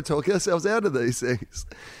to be able to talk ourselves out of these things.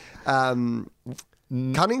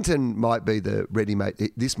 Cunnington might be the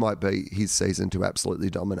ready-made. This might be his season to absolutely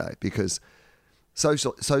dominate because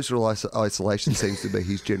social isolation seems to be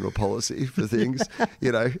his general policy for things.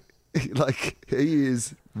 Like he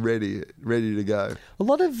is ready to go. A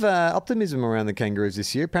lot of optimism around the Kangaroos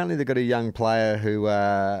this year. Apparently they've got a young player who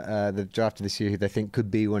they've drafted this year who they think could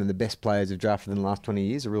be one of the best players they've drafted in the last 20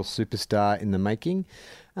 years, a real superstar in the making.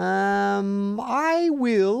 I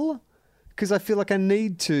will, because I feel like I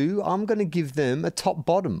need to, I'm going to give them a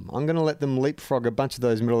top-bottom. I'm going to let them leapfrog a bunch of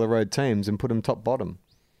those middle-of-the-road teams and put them top-bottom.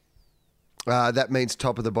 That means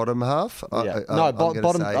top of the bottom half? Yeah.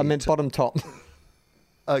 Bottom. I meant bottom top.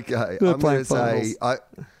 Okay, I'm going to say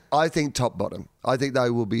I think top bottom. I think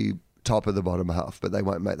they will be top of the bottom half, but they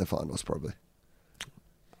won't make the finals probably.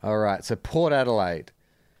 All right, so Port Adelaide,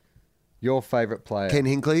 your favourite player. Ken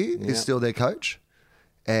Hinkley is still their coach.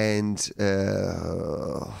 And what's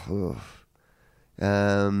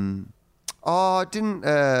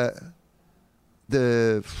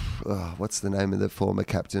the name of the former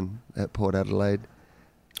captain at Port Adelaide?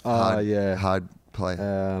 Hard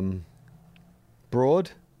player.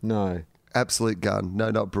 Broad? No. Absolute gun. No,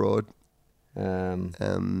 not Broad. What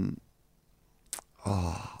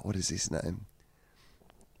is his name?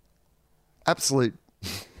 Absolute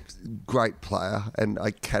great player, and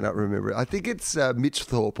I cannot remember it. I think it's Mitch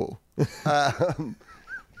Thorpe. What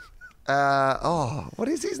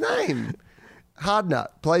is his name? Hardnut.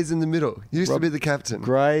 Plays in the middle. Used to be the captain.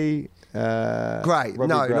 Gray. Gray. No,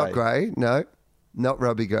 Gray. not Gray. No, not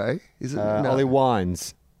Robbie Gray. Is it? No. Ollie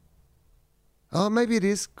Wines. Oh, maybe it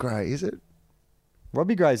is Gray, is it?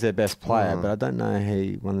 Robbie Gray's their best player, but I don't know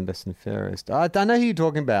he won the best and fairest. I don't know who you're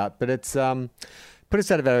talking about, but it's put us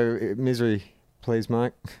out of our misery, please,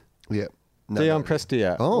 Mike. Yeah. Dion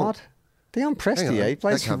Prestia. Oh. What? Dion Prestia? He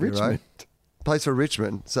plays for Richmond. Right. Plays for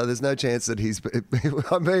Richmond, so there's no chance that he's...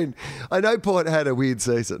 I mean, I know Port had a weird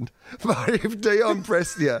season, but if Dion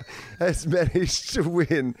Prestia has managed to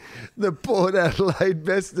win the Port Adelaide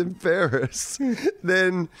Best and Fairest,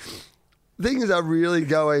 then things are really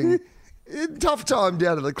going... Tough time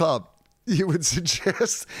down at the club. You would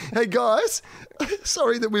suggest, hey guys,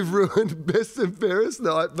 sorry that we've ruined Best and Fairest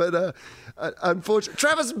night, but unfortunately,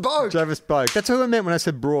 Travis Boak. That's who I meant when I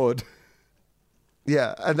said Broad.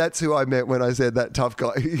 Yeah, and that's who I meant when I said that tough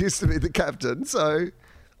guy who used to be the captain. So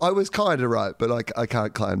I was kind of right, but I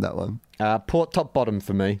can't claim that one. Port top bottom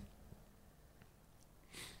for me.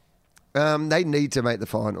 They need to make the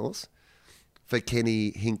finals for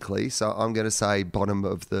Kenny Hinkley, so I'm going to say bottom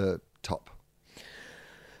of the top.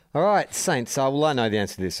 All right, Saints. I know the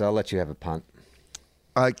answer to this, so I'll let you have a punt.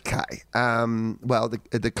 Okay. Well,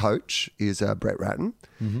 the coach is Brett Ratton,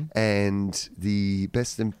 and the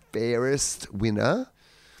best and fairest winner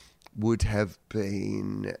would have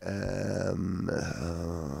been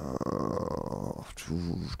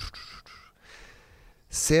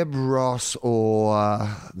Seb Ross or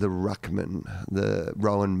the Ruckman, the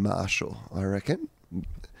Rowan Marshall, I reckon.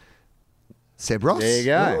 Seb Ross. There you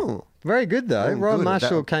go. Oh. Very good, though. Rowan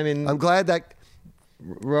Marshall came in... I'm glad that...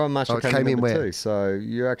 Rowan Marshall came in number 2, so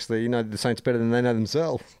you actually, the Saints better than they know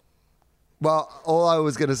themselves. Well, all I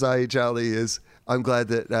was going to say, Charlie, is I'm glad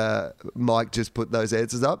that Mike just put those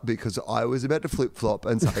answers up because I was about to flip-flop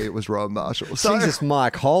and say it was Rowan Marshall. So, Jesus,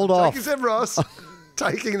 Mike, hold off. Thank you, Sam Ross.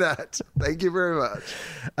 Taking that. Thank you very much.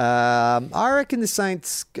 I reckon the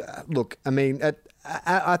Saints, look, I mean,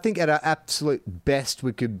 I think at our absolute best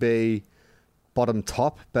we could be bottom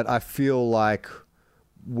top, but I feel like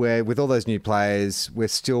with all those new players, we're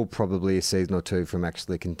still probably a season or two from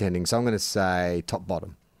actually contending. So I'm going to say top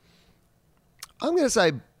bottom. I'm going to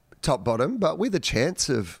say top bottom, but with a chance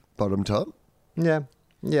of bottom top. Yeah.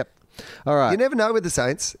 Yep. All right. You never know with the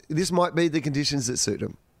Saints. This might be the conditions that suit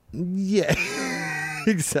them. Yeah.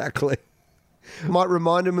 Exactly. Might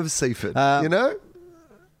remind them of Seaford, you know?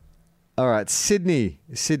 All right. Sydney.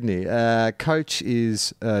 Coach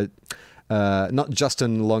is not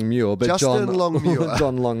Justin Longmuir, but Justin John Longmuir.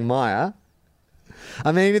 John Longmire.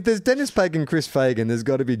 I mean, if there's Dennis Pagan and Chris Fagan, there's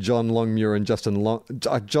got to be John Longmire and Justin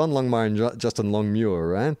Longmuir,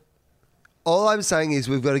 right? All I'm saying is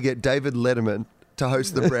we've got to get David Letterman to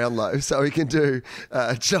host the Brownlow so he can do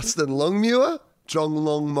Justin Longmuir, John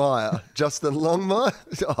Longmire, Justin Longmire.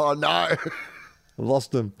 Oh, no.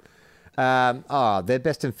 Lost them. Their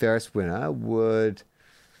best and fairest winner would...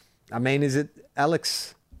 I mean, is it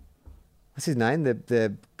Alex... What's his name?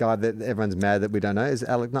 The guy that everyone's mad that we don't know. Is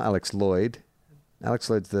not Alex Lloyd. Alex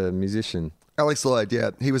Lloyd's the musician. Alex Lloyd, yeah.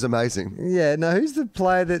 He was amazing. Yeah, no, who's the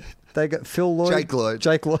player that they got? Phil Lloyd?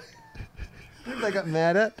 Jake Lloyd. They got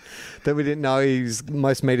mad at that we didn't know he's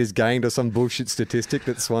most meters gained or some bullshit statistic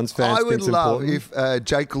that Swans fans I would think's love important. if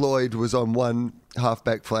Jake Lloyd was on one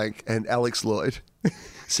halfback flank and Alex Lloyd,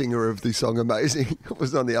 singer of the song Amazing,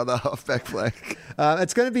 was on the other halfback flank.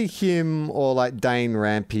 It's going to be him or like Dane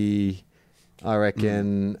Rampy, I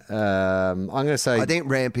reckon. I'm going to say... I think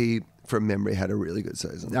Rampy, from memory, had a really good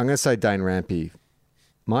season. I'm going to say Dane Rampy.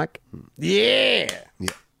 Mike? Yeah! Yeah.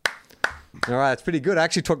 All right, that's pretty good. I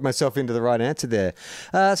actually talked myself into the right answer there.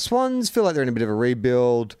 Swans feel like they're in a bit of a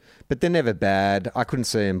rebuild, but they're never bad. I couldn't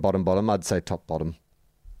see them bottom. I'd say top bottom.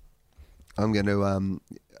 I'm going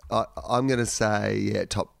to say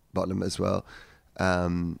top bottom as well.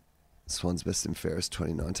 Swans best and fairest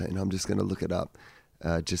 2019. I'm just going to look it up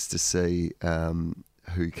just to see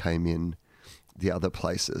who came in the other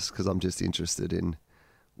places because I'm just interested in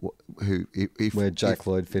where Jake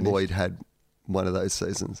Lloyd finished. Lloyd had one of those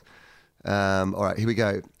seasons. All right, here we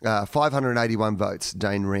go. 581 votes,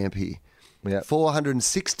 Dane Rampy. Yep.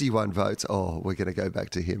 461 votes. Oh, we're going to go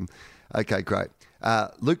back to him. Okay, great.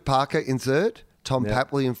 Luke Parker in third, Tom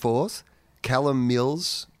Papley in fourth, Callum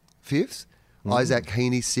Mills fifth, Isaac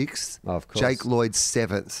Heaney sixth, of course. Jake Lloyd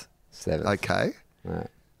seventh. Okay. Right.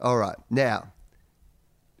 All right. Now,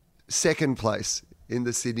 second place in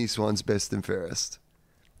the Sydney Swans best and fairest.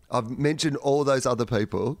 I've mentioned all those other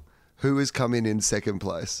people. Who has come in second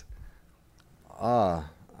place?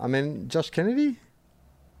 I mean, Josh Kennedy?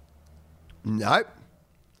 Nope.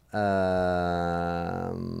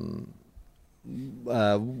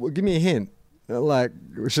 Give me a hint. Like,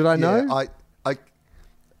 should I know? Yeah,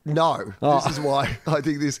 no. Oh. This is why I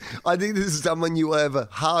think this is someone you will have a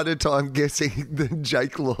harder time guessing than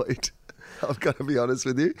Jake Lloyd. I've got to be honest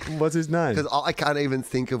with you. What's his name? Because I can't even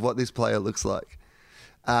think of what this player looks like.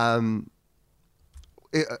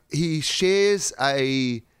 He shares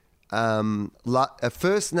a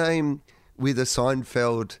first name with a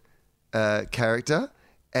Seinfeld character,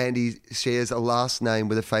 and he shares a last name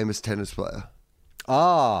with a famous tennis player.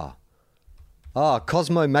 Cosmo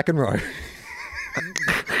McEnroe.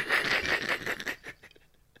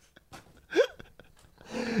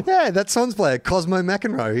 Yeah, that Swans player, Cosmo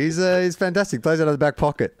McEnroe. He's fantastic. Plays out of the back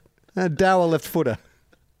pocket. Dower left footer.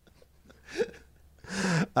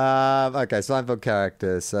 Okay, Seinfeld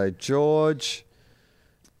character. So George,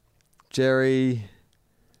 Jerry,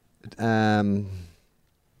 I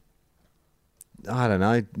don't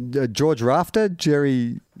know, George Rafter,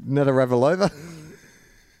 Jerry Nedoravilova.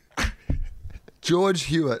 George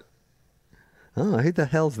Hewitt. Oh, who the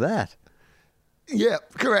hell's that? Yeah,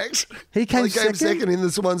 correct. He came second in the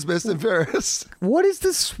Swans best and fairest. What is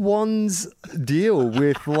the Swans deal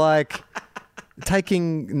with like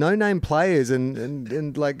taking no-name players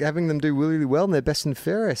and like having them do really well in their best and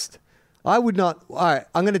fairest? I would not. All right,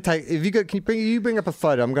 I'm going to take. If you bring up a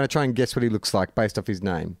photo, I'm going to try and guess what he looks like based off his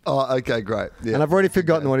name. Oh, okay, great. Yeah. And I've already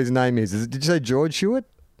forgotten what his name is. Did you say George Hewitt?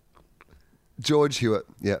 George Hewitt.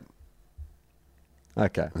 Yeah.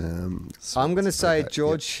 Okay. I'm going to say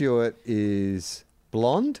George Hewitt is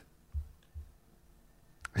blonde.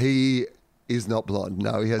 He is not blonde.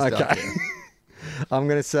 No, he has dark hair. I'm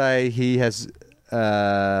going to say he has.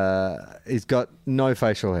 He's got no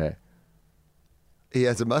facial hair. He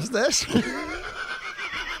has a mustache.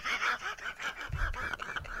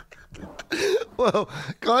 Well,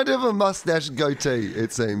 kind of a mustache goatee,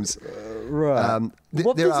 it seems. Right.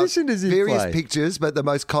 What there position are does he various play? pictures, but the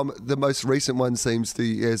most recent one seems to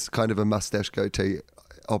is kind of a mustache goatee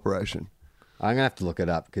operation. I'm going to have to look it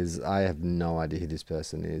up because I have no idea who this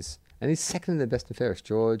person is. And he's second in the best and fairest,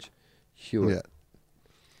 George Hewitt. Yeah.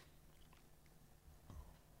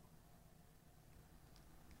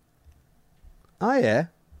 Oh, yeah.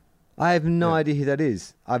 I have no idea who that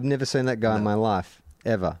is. I've never seen that guy in my life,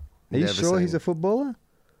 ever. Are you Never sure seen he's him. a footballer?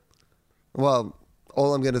 Well,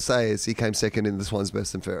 all I'm going to say is he came second in the Swans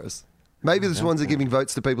best and fairest. Maybe the Swans are giving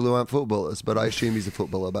votes to people who aren't footballers, but I assume he's a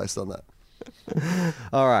footballer based on that.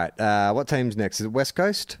 All right. What team's next? Is it West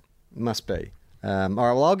Coast? Must be. All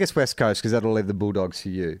right. Well, I'll guess West Coast because that'll leave the Bulldogs for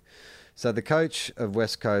you. So the coach of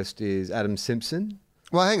West Coast is Adam Simpson.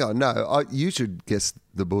 Well, hang on. No, you should guess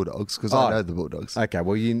the Bulldogs because I know the Bulldogs. Okay.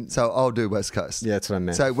 Well, you. So I'll do West Coast. Yeah, that's what I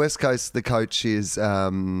meant. So West Coast, the coach is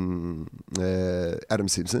Adam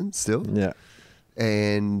Simpson still. Yeah.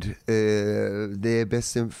 And their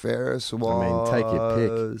best and fairest was... take your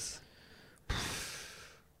pick.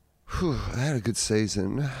 They had a good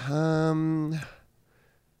season.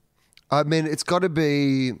 I mean, it's got to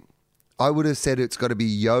be... I would have said it's got to be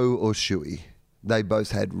Yo or Shuey. They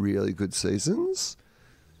both had really good seasons.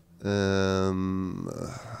 I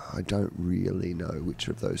don't really know which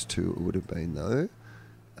of those two it would have been, though.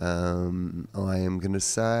 I am going to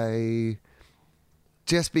say...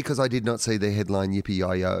 Just because I did not see the headline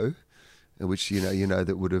Yippee-Yi-Yo, which, you know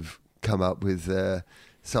that would have come up with...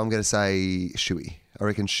 so I'm going to say Shuey. I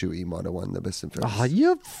reckon Shuey might have won the best and fairest. Oh,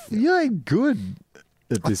 you're good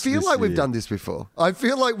at this. I feel this like we've year. done this before. I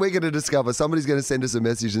feel like we're going to discover somebody's going to send us a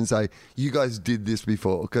message and say, you guys did this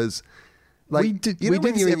before. Because, like, we do when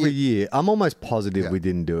this you're- every year. I'm almost positive Yeah. we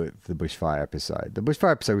didn't do it for the bushfire episode. The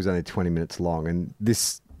bushfire episode was only 20 minutes long, and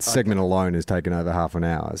this segment alone has taken over half an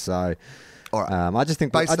hour. So, All right. I just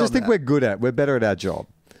think Based on that. we're better at our job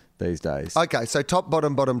these days. Okay, so top,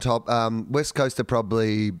 bottom, top. West Coast are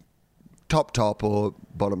probably top or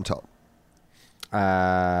bottom top.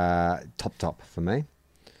 Top for me.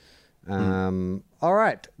 All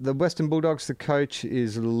right, the Western Bulldogs. The coach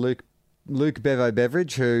is Luke Bevo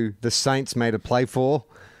Beveridge, who the Saints made a play for,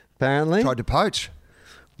 apparently. Tried to poach.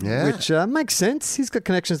 Yeah. Which makes sense. He's got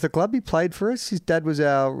connections to the club. He played for us. His dad was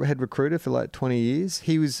our head recruiter for like 20 years.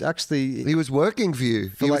 He was actually... He was working for you.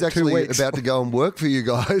 He was like 2 actually weeks. about to go and work for you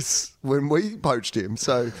guys when we poached him.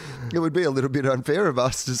 So it would be a little bit unfair of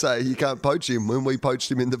us to say you can't poach him when we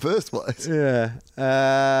poached him in the first place. Yeah.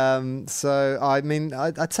 So, I mean,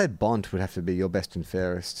 I'd say Bont would have to be your best and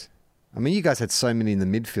fairest. I mean, you guys had so many in the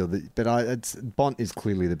midfield, but Bont is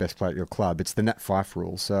clearly the best player at your club. It's the Nat Fife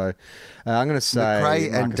rule. So I'm going to say... McRae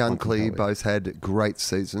and Marcus Dunkley Bontempelli. both had great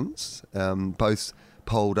seasons. Both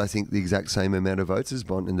polled, I think, the exact same amount of votes as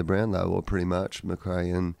Bont and the Brownlow, or pretty much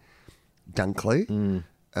McRae and Dunkley.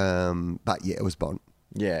 But yeah, it was Bont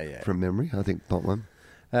Yeah. from memory. I think Bont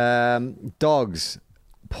won. Dogs,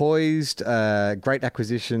 poised, great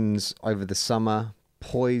acquisitions over the summer,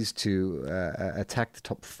 poised to attack the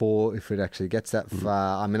top four if it actually gets that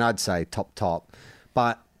far. I mean, I'd say top,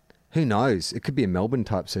 but who knows? It could be a Melbourne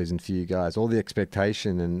type season for you guys. All the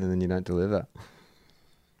expectation, and then you don't deliver.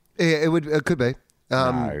 Yeah, it could be.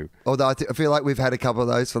 No. Although I feel like we've had a couple of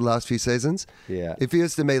those for the last few seasons. Yeah. It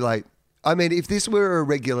feels to me like, I mean, if this were a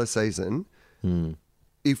regular season,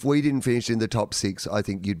 if we didn't finish in the top six, I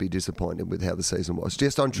think you'd be disappointed with how the season was.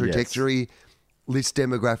 Just on trajectory, list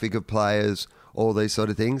demographic of players, all these sort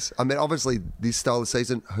of things. I mean, obviously, this style of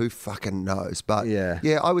season, who fucking knows? But Yeah.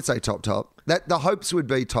 I would say top. That the hopes would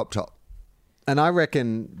be top. And I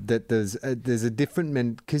reckon that there's a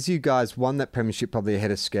different because you guys won that premiership probably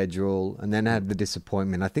ahead of schedule and then had the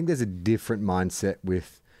disappointment. I think there's a different mindset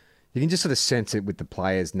with you can just sort of sense it with the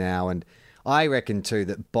players now, and I reckon too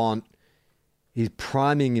that Bont is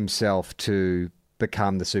priming himself to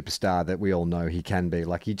become the superstar that we all know he can be.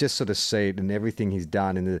 Like you just sort of see it in everything he's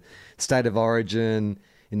done in the state of origin,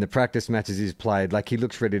 in the practice matches he's played. Like he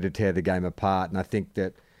looks ready to tear the game apart, and I think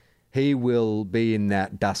that he will be in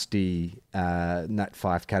that dusty Nat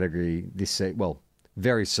Fife category this season. Well,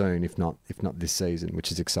 very soon, if not this season,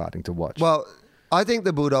 which is exciting to watch. Well, I think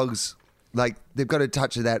the Bulldogs, like, they've got a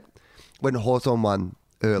touch of that when Hawthorn won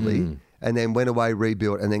early and then went away,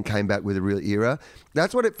 rebuilt, and then came back with a real era.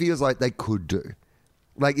 That's what it feels like they could do.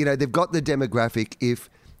 Like, they've got the demographic. If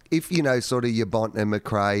sort of your Bont and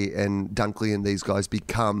McRae and Dunkley and these guys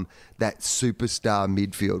become that superstar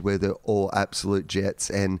midfield where they're all absolute jets,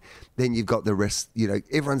 and then you've got the rest,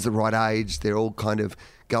 everyone's the right age, they're all kind of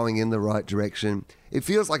going in the right direction. It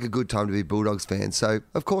feels like a good time to be Bulldogs fans. So,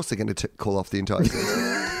 of course, they're going to call off the entire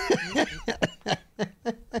season.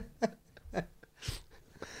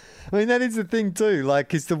 I mean, that is the thing too.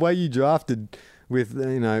 Like, it's the way you drafted with,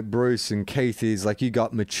 Bruce and Keith is like you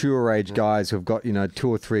got mature age guys who've got, 2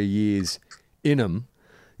 or 3 years in them,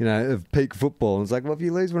 of peak football. And it's like, well, if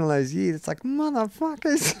you lose one of those years, it's like,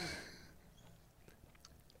 motherfuckers.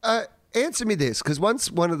 Answer me this, because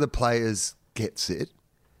once one of the players gets it,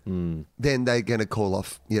 then they're going to call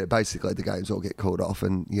off, basically the games all get called off,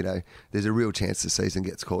 and, there's a real chance the season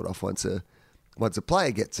gets called off once a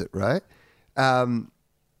player gets it, right?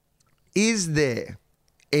 Is there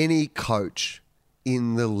any coach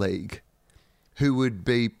in the league who would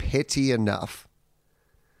be petty enough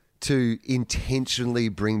to intentionally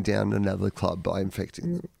bring down another club by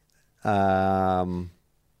infecting them?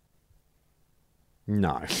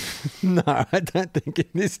 No. No, I don't think in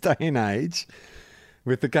this day and age,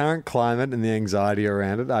 with the current climate and the anxiety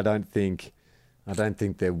around it, I don't think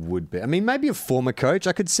there would be. I mean, maybe a former coach.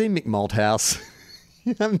 I could see Mick Malthouse.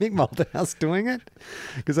 Mick Malthouse doing it,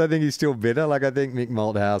 because I think he's still bitter. Like, I think Mick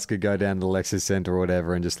Malthouse could go down to the Lexus Centre or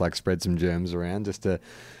whatever and just like spread some germs around, just to,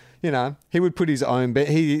 he would put his own, but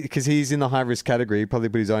because he's in the high risk category, he'd probably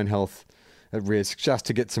put his own health at risk just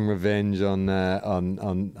to get some revenge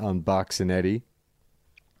on Bucks and Eddie.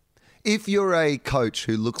 If you're a coach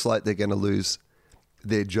who looks like they're going to lose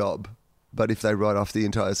their job, but if they write off the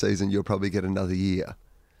entire season, you'll probably get another year.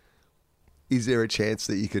 Is there a chance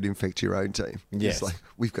that you could infect your own team? Yes. It's like,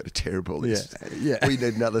 we've got a terrible list. Yeah. We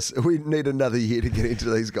need another year to get into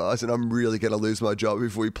these guys, and I'm really going to lose my job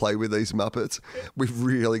if we play with these Muppets. We've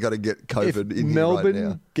really got to get COVID in Melbourne here right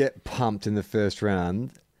now. Get pumped in the first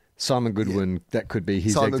round, Simon Goodwin, that could be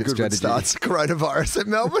his Simon exit Goodwin strategy. starts coronavirus at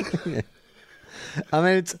Melbourne. Yeah. I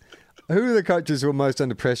mean, who are the coaches who are most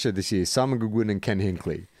under pressure this year? Simon Goodwin and Ken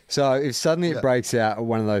Hinkley. So if suddenly it breaks out at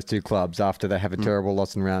one of those two clubs after they have a terrible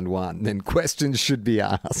loss in round one, then questions should be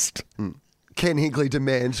asked. Ken Hinkley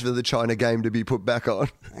demands for the China game to be put back on.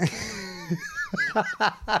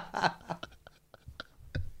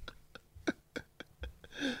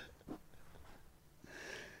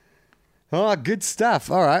 Oh, good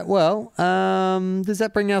stuff. All right. Well, does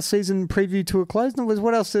that bring our season preview to a close?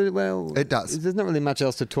 What else? It does. There's not really much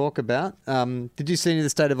else to talk about. Did you see any of the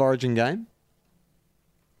State of Origin game?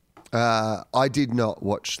 I did not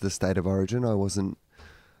watch the State of Origin. I wasn't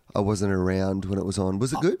around when it was on.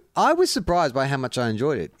 Was it good? I was surprised by how much I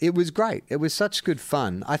enjoyed it. It was great. It was such good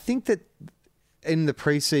fun. I think that in the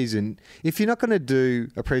preseason, if you're not going to do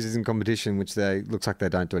a preseason competition, which looks like they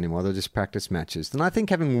don't do anymore, they're just practice matches, then I think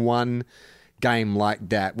having one game like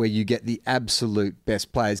that where you get the absolute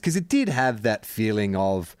best players, because it did have that feeling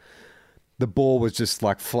of the ball was just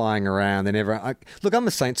like flying around and everyone. Look, I'm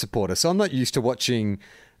a Saints supporter, so I'm not used to watching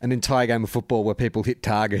an entire game of football where people hit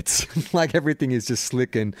targets. Like, everything is just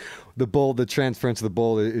slick and the transference of the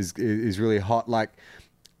ball is really hot. Like,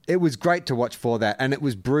 it was great to watch for that. And it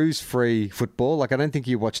was bruise-free football. Like, I don't think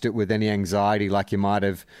you watched it with any anxiety like you might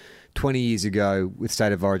have 20 years ago with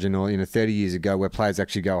State of Origin, or 30 years ago where players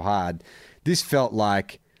actually go hard. This felt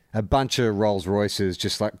like a bunch of Rolls Royces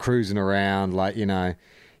just like cruising around, like,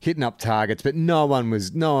 hitting up targets, but no one was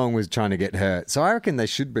trying to get hurt. So I reckon they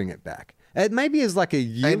should bring it back. It maybe is like a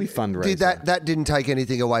yearly fundraiser. That didn't take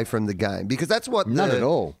anything away from the game, because that's what Not at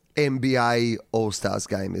all. NBA All-Stars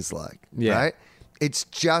game is like, right? It's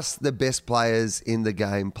just the best players in the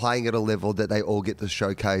game playing at a level that they all get to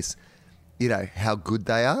showcase, how good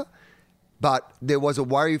they are. But there was a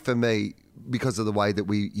worry for me because of the way that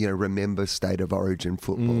we, remember State of Origin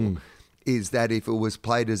football, is that if it was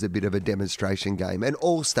played as a bit of a demonstration game, an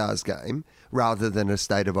All-Stars game, rather than a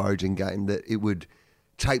State of Origin game, that it would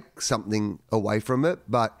take something away from it.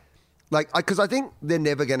 But because I think they're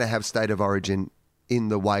never going to have State of Origin in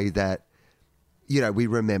the way that, we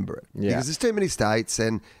remember it. Yeah. Because there's too many states,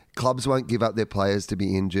 and clubs won't give up their players to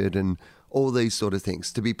be injured and all these sort of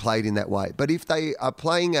things to be played in that way. But if they are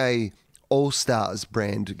playing a All-Stars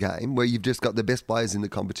brand game where you've just got the best players in the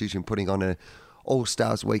competition putting on an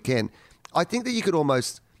All-Stars weekend, I think that you could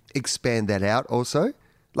almost expand that out also.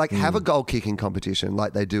 Like, have a goal kicking competition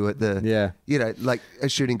like they do at the, like a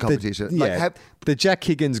shooting competition. The Jack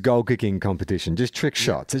Higgins goal kicking competition, just trick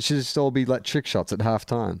shots. It should just all be like trick shots at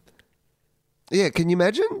halftime. Yeah, can you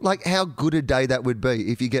imagine like how good a day that would be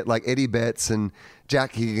if you get like Eddie Betts and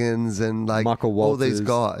Jack Higgins and like Michael all these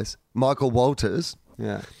Walters. guys. Michael Walters.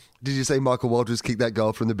 Yeah. Did you see Michael Walters kick that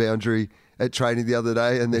goal from the boundary at training the other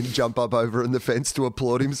day and then jump up over in the fence to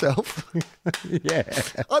applaud himself? Yeah.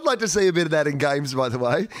 I'd like to see a bit of that in games, by the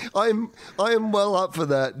way. I am well up for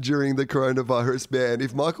that during the coronavirus ban.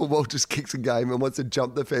 If Michael Walters kicks a game and wants to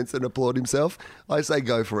jump the fence and applaud himself, I say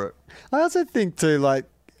go for it. I also think too, like,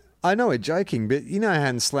 I know we're joking, but you know how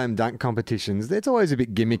in slam dunk competitions, it's always a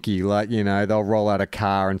bit gimmicky. Like, you know, they'll roll out a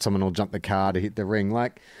car and someone will jump the car to hit the ring.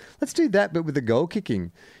 Like, let's do that, but with the goal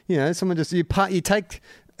kicking. You know, someone just, you take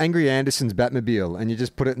Angry Anderson's Batmobile and you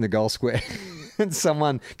just put it in the goal square and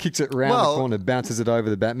someone kicks it round the corner, bounces it over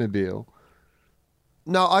the Batmobile.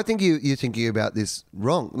 No, I think you're thinking about this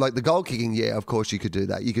wrong. Like the goal kicking, yeah, of course you could do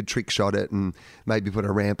that. You could trick shot it and maybe put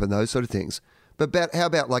a ramp and those sort of things. But how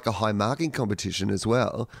about like a high marking competition as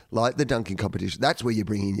well, like the dunking competition? That's where you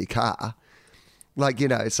bring in your car. Like, you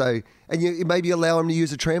know, so, and you maybe allow them to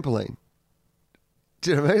use a trampoline. Do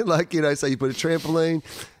you know what I mean? Like, you know, so you put a trampoline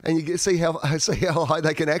and you see how high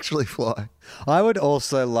they can actually fly. I would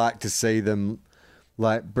also like to see them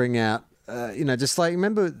like bring out, you know, just like,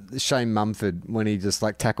 remember Shane Mumford when he just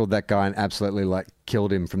like tackled that guy and absolutely like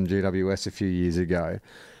killed him from GWS a few years ago?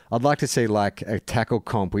 I'd like to see like a tackle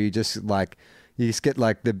comp where you just get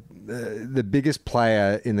like the biggest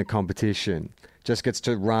player in the competition just gets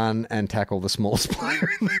to run and tackle the smallest player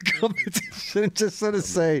in the competition, just sort of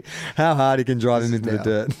see how hard he can drive him into the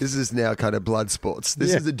dirt. This is now kind of blood sports.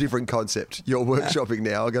 This is a different concept. You're workshopping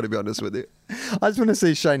now, I've got to be honest with you. I just want to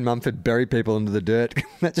see Shane Mumford bury people into the dirt.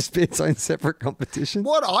 That just be its own separate competition.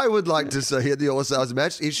 What I would like to see at the All-Stars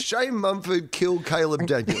match is Shane Mumford kill Caleb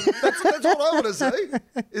Daniel. That's what I want to see.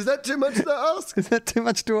 Is that too much to ask? Is that too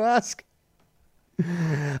much to ask?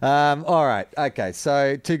 All right. Okay.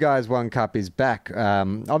 So Two Guys, One Cup is back.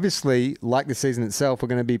 Obviously, like the season itself, we're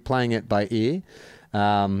going to be playing it by ear.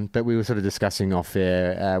 But we were sort of discussing off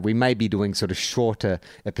air. We may be doing sort of shorter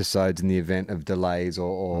episodes in the event of delays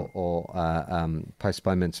or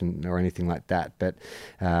postponements or anything like that. But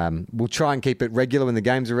we'll try and keep it regular when the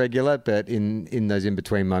games are regular. But in those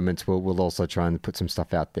in-between moments, we'll also try and put some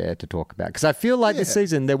stuff out there to talk about. Because I feel like this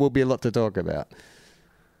season there will be a lot to talk about.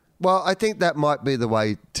 Well, I think that might be the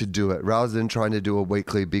way to do it. Rather than trying to do a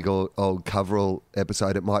weekly big old coverall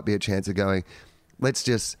episode, it might be a chance of going, let's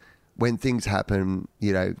just, when things happen,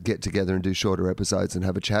 you know, get together and do shorter episodes and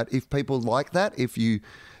have a chat. If people like that, if you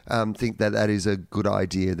think that is a good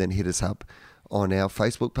idea, then hit us up on our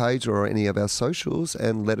Facebook page or any of our socials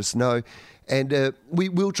and let us know. And we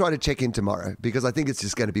will try to check in tomorrow because I think it's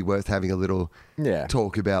just going to be worth having a little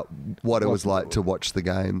talk about what it was like to watch the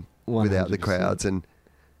game 100%. Without the crowds. And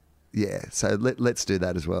yeah, so let's do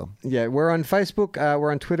that as well. Yeah, we're on Facebook. We're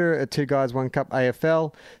on Twitter at Two Guys, One Cup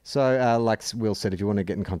AFL. So like Will said, if you want to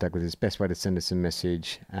get in contact with us, best way to send us a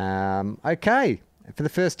message. Okay, for the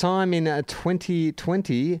first time in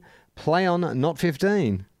 2020, play on Not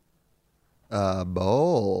 15.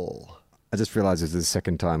 Ball. I just realised this is the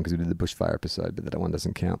second time because we did the bushfire episode, but that one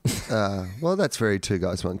doesn't count. Well, that's very Two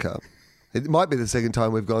Guys, One Cup. It might be the second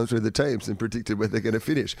time we've gone through the teams and predicted where they're going to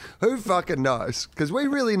finish. Who fucking knows? Because we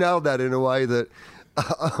really nailed that in a way that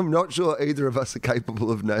I'm not sure either of us are capable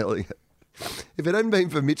of nailing it. If it hadn't been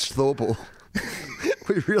for Mitch Thorple,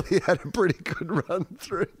 we really had a pretty good run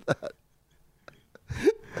through that.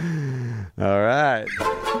 All right.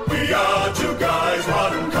 We are Two Guys,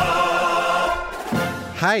 One Cup.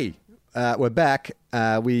 Hey, we're back.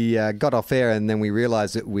 We got off air and then we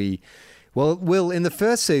realised that Well, Will, in the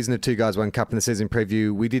first season of Two Guys, One Cup, in the season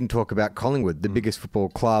preview, we didn't talk about Collingwood, the biggest football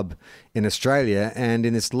club in Australia. And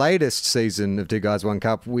in this latest season of Two Guys, One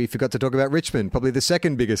Cup, we forgot to talk about Richmond, probably the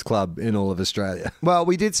second biggest club in all of Australia. Well,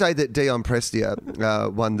 we did say that Dion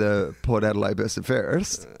Prestia won the Port Adelaide Best and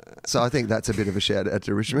Fairest. So I think that's a bit of a shout out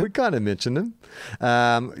to Richmond. We kind of mentioned them.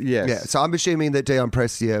 Yes. Yeah, so I'm assuming that Dion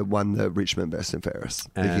Prestia won the Richmond Best and Fairest,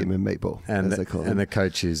 the human meatball, as they call it. And the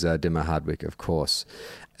coach is Dimmer Hardwick, of course.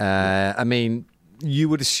 I mean, you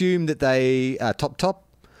would assume that they are top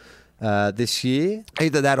this year.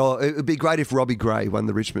 Either that or it would be great if Robbie Gray won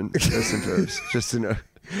the Richmond Best and Fairest, just in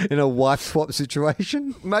a wife swap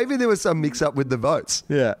situation. Maybe there was some mix up with the votes.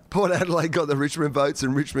 Yeah. Port Adelaide got the Richmond votes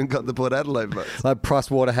and Richmond got the Port Adelaide votes. Like Price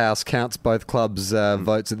Waterhouse counts both clubs'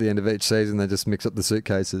 votes at the end of each season. They just mix up the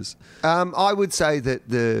suitcases. I would say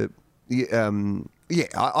that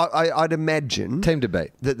I'd imagine team to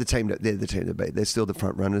beat. That they're the team to beat. They're still the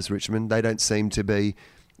front runners, Richmond. They don't seem to be.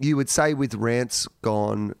 You would say with Rance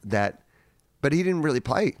gone that, but he didn't really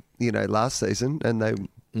play, last season, and they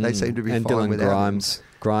seem to be and fine Dylan without Grimes. him.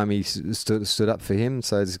 Grimey stood up for him,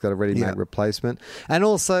 so he's got a ready-made replacement. And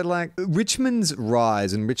also, like, Richmond's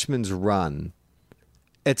rise and Richmond's run,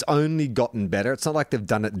 it's only gotten better. It's not like they've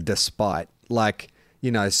done it despite. Like,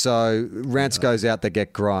 so Rance goes out, they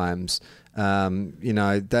get Grimes.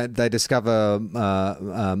 They discover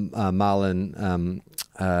Marlon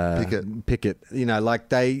Pickett.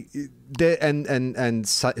 And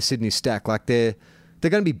Sydney Stack. Like they're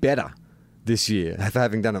going to be better this year for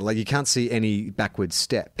having done it. Like you can't see any backward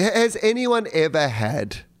step. Has anyone ever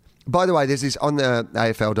had By the way, there's this on the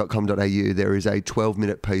afl.com.au, there is a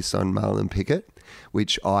 12-minute piece on Marlon Pickett,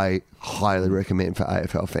 which I highly recommend for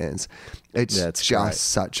AFL fans. It's just great.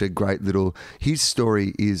 such a great little... His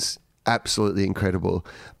story is absolutely incredible.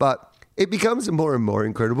 But it becomes more and more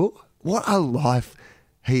incredible. What a life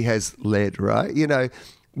he has led, right? You know,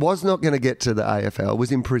 was not going to get to the AFL, was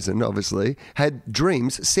in prison, obviously, had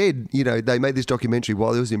dreams, said, you know, they made this documentary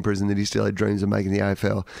while he was in prison that he still had dreams of making the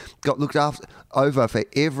AFL, got looked over for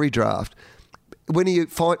every draft. When he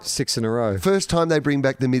fight 6 in a row. First time they bring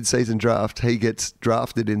back the mid-season draft, he gets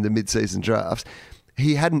drafted in the mid-season draft.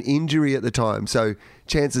 He had an injury at the time, so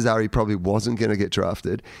chances are he probably wasn't going to get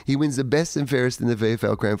drafted. He wins the best and fairest in the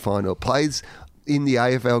VFL Grand Final, plays in the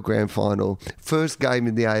AFL Grand Final, first game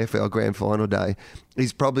in the AFL Grand Final day.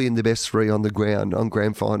 He's probably in the best 3 on the ground on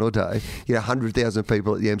Grand Final day. You know, 100,000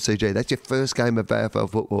 people at the MCG. That's your first game of AFL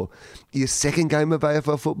football. Your second game of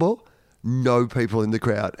AFL football, no people in the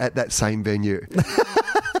crowd at that same venue.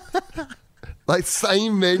 Like,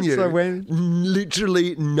 same venue. So when...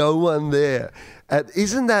 Literally no one there.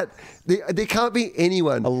 Isn't that... There can't be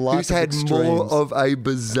anyone who's had more of a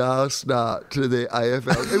bizarre start to their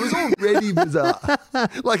AFL. It was already bizarre.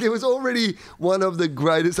 Like, it was already one of the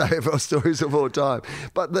greatest AFL stories of all time.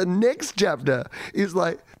 But the next chapter is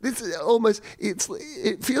like... This is almost,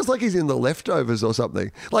 it feels like he's in The Leftovers or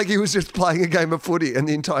something. Like he was just playing a game of footy and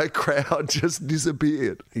the entire crowd just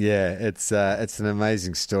disappeared. Yeah, it's an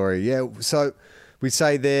amazing story. Yeah, so we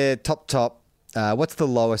say there, top. What's the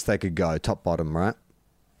lowest they could go? Top, bottom, right?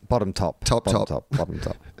 Bottom, top. Bottom, top. Bottom,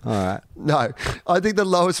 top. All right. No, I think the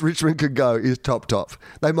lowest Richmond could go is top.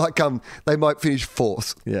 They might finish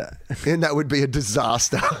 4th. Yeah. And that would be a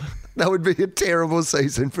disaster. That would be a terrible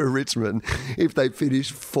season for Richmond if they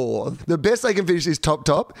finish 4th. The best they can finish is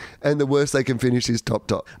top, and the worst they can finish is top.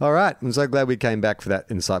 All right. I'm so glad we came back for that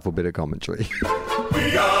insightful bit of commentary.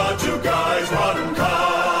 We are 2 guys, 1 car.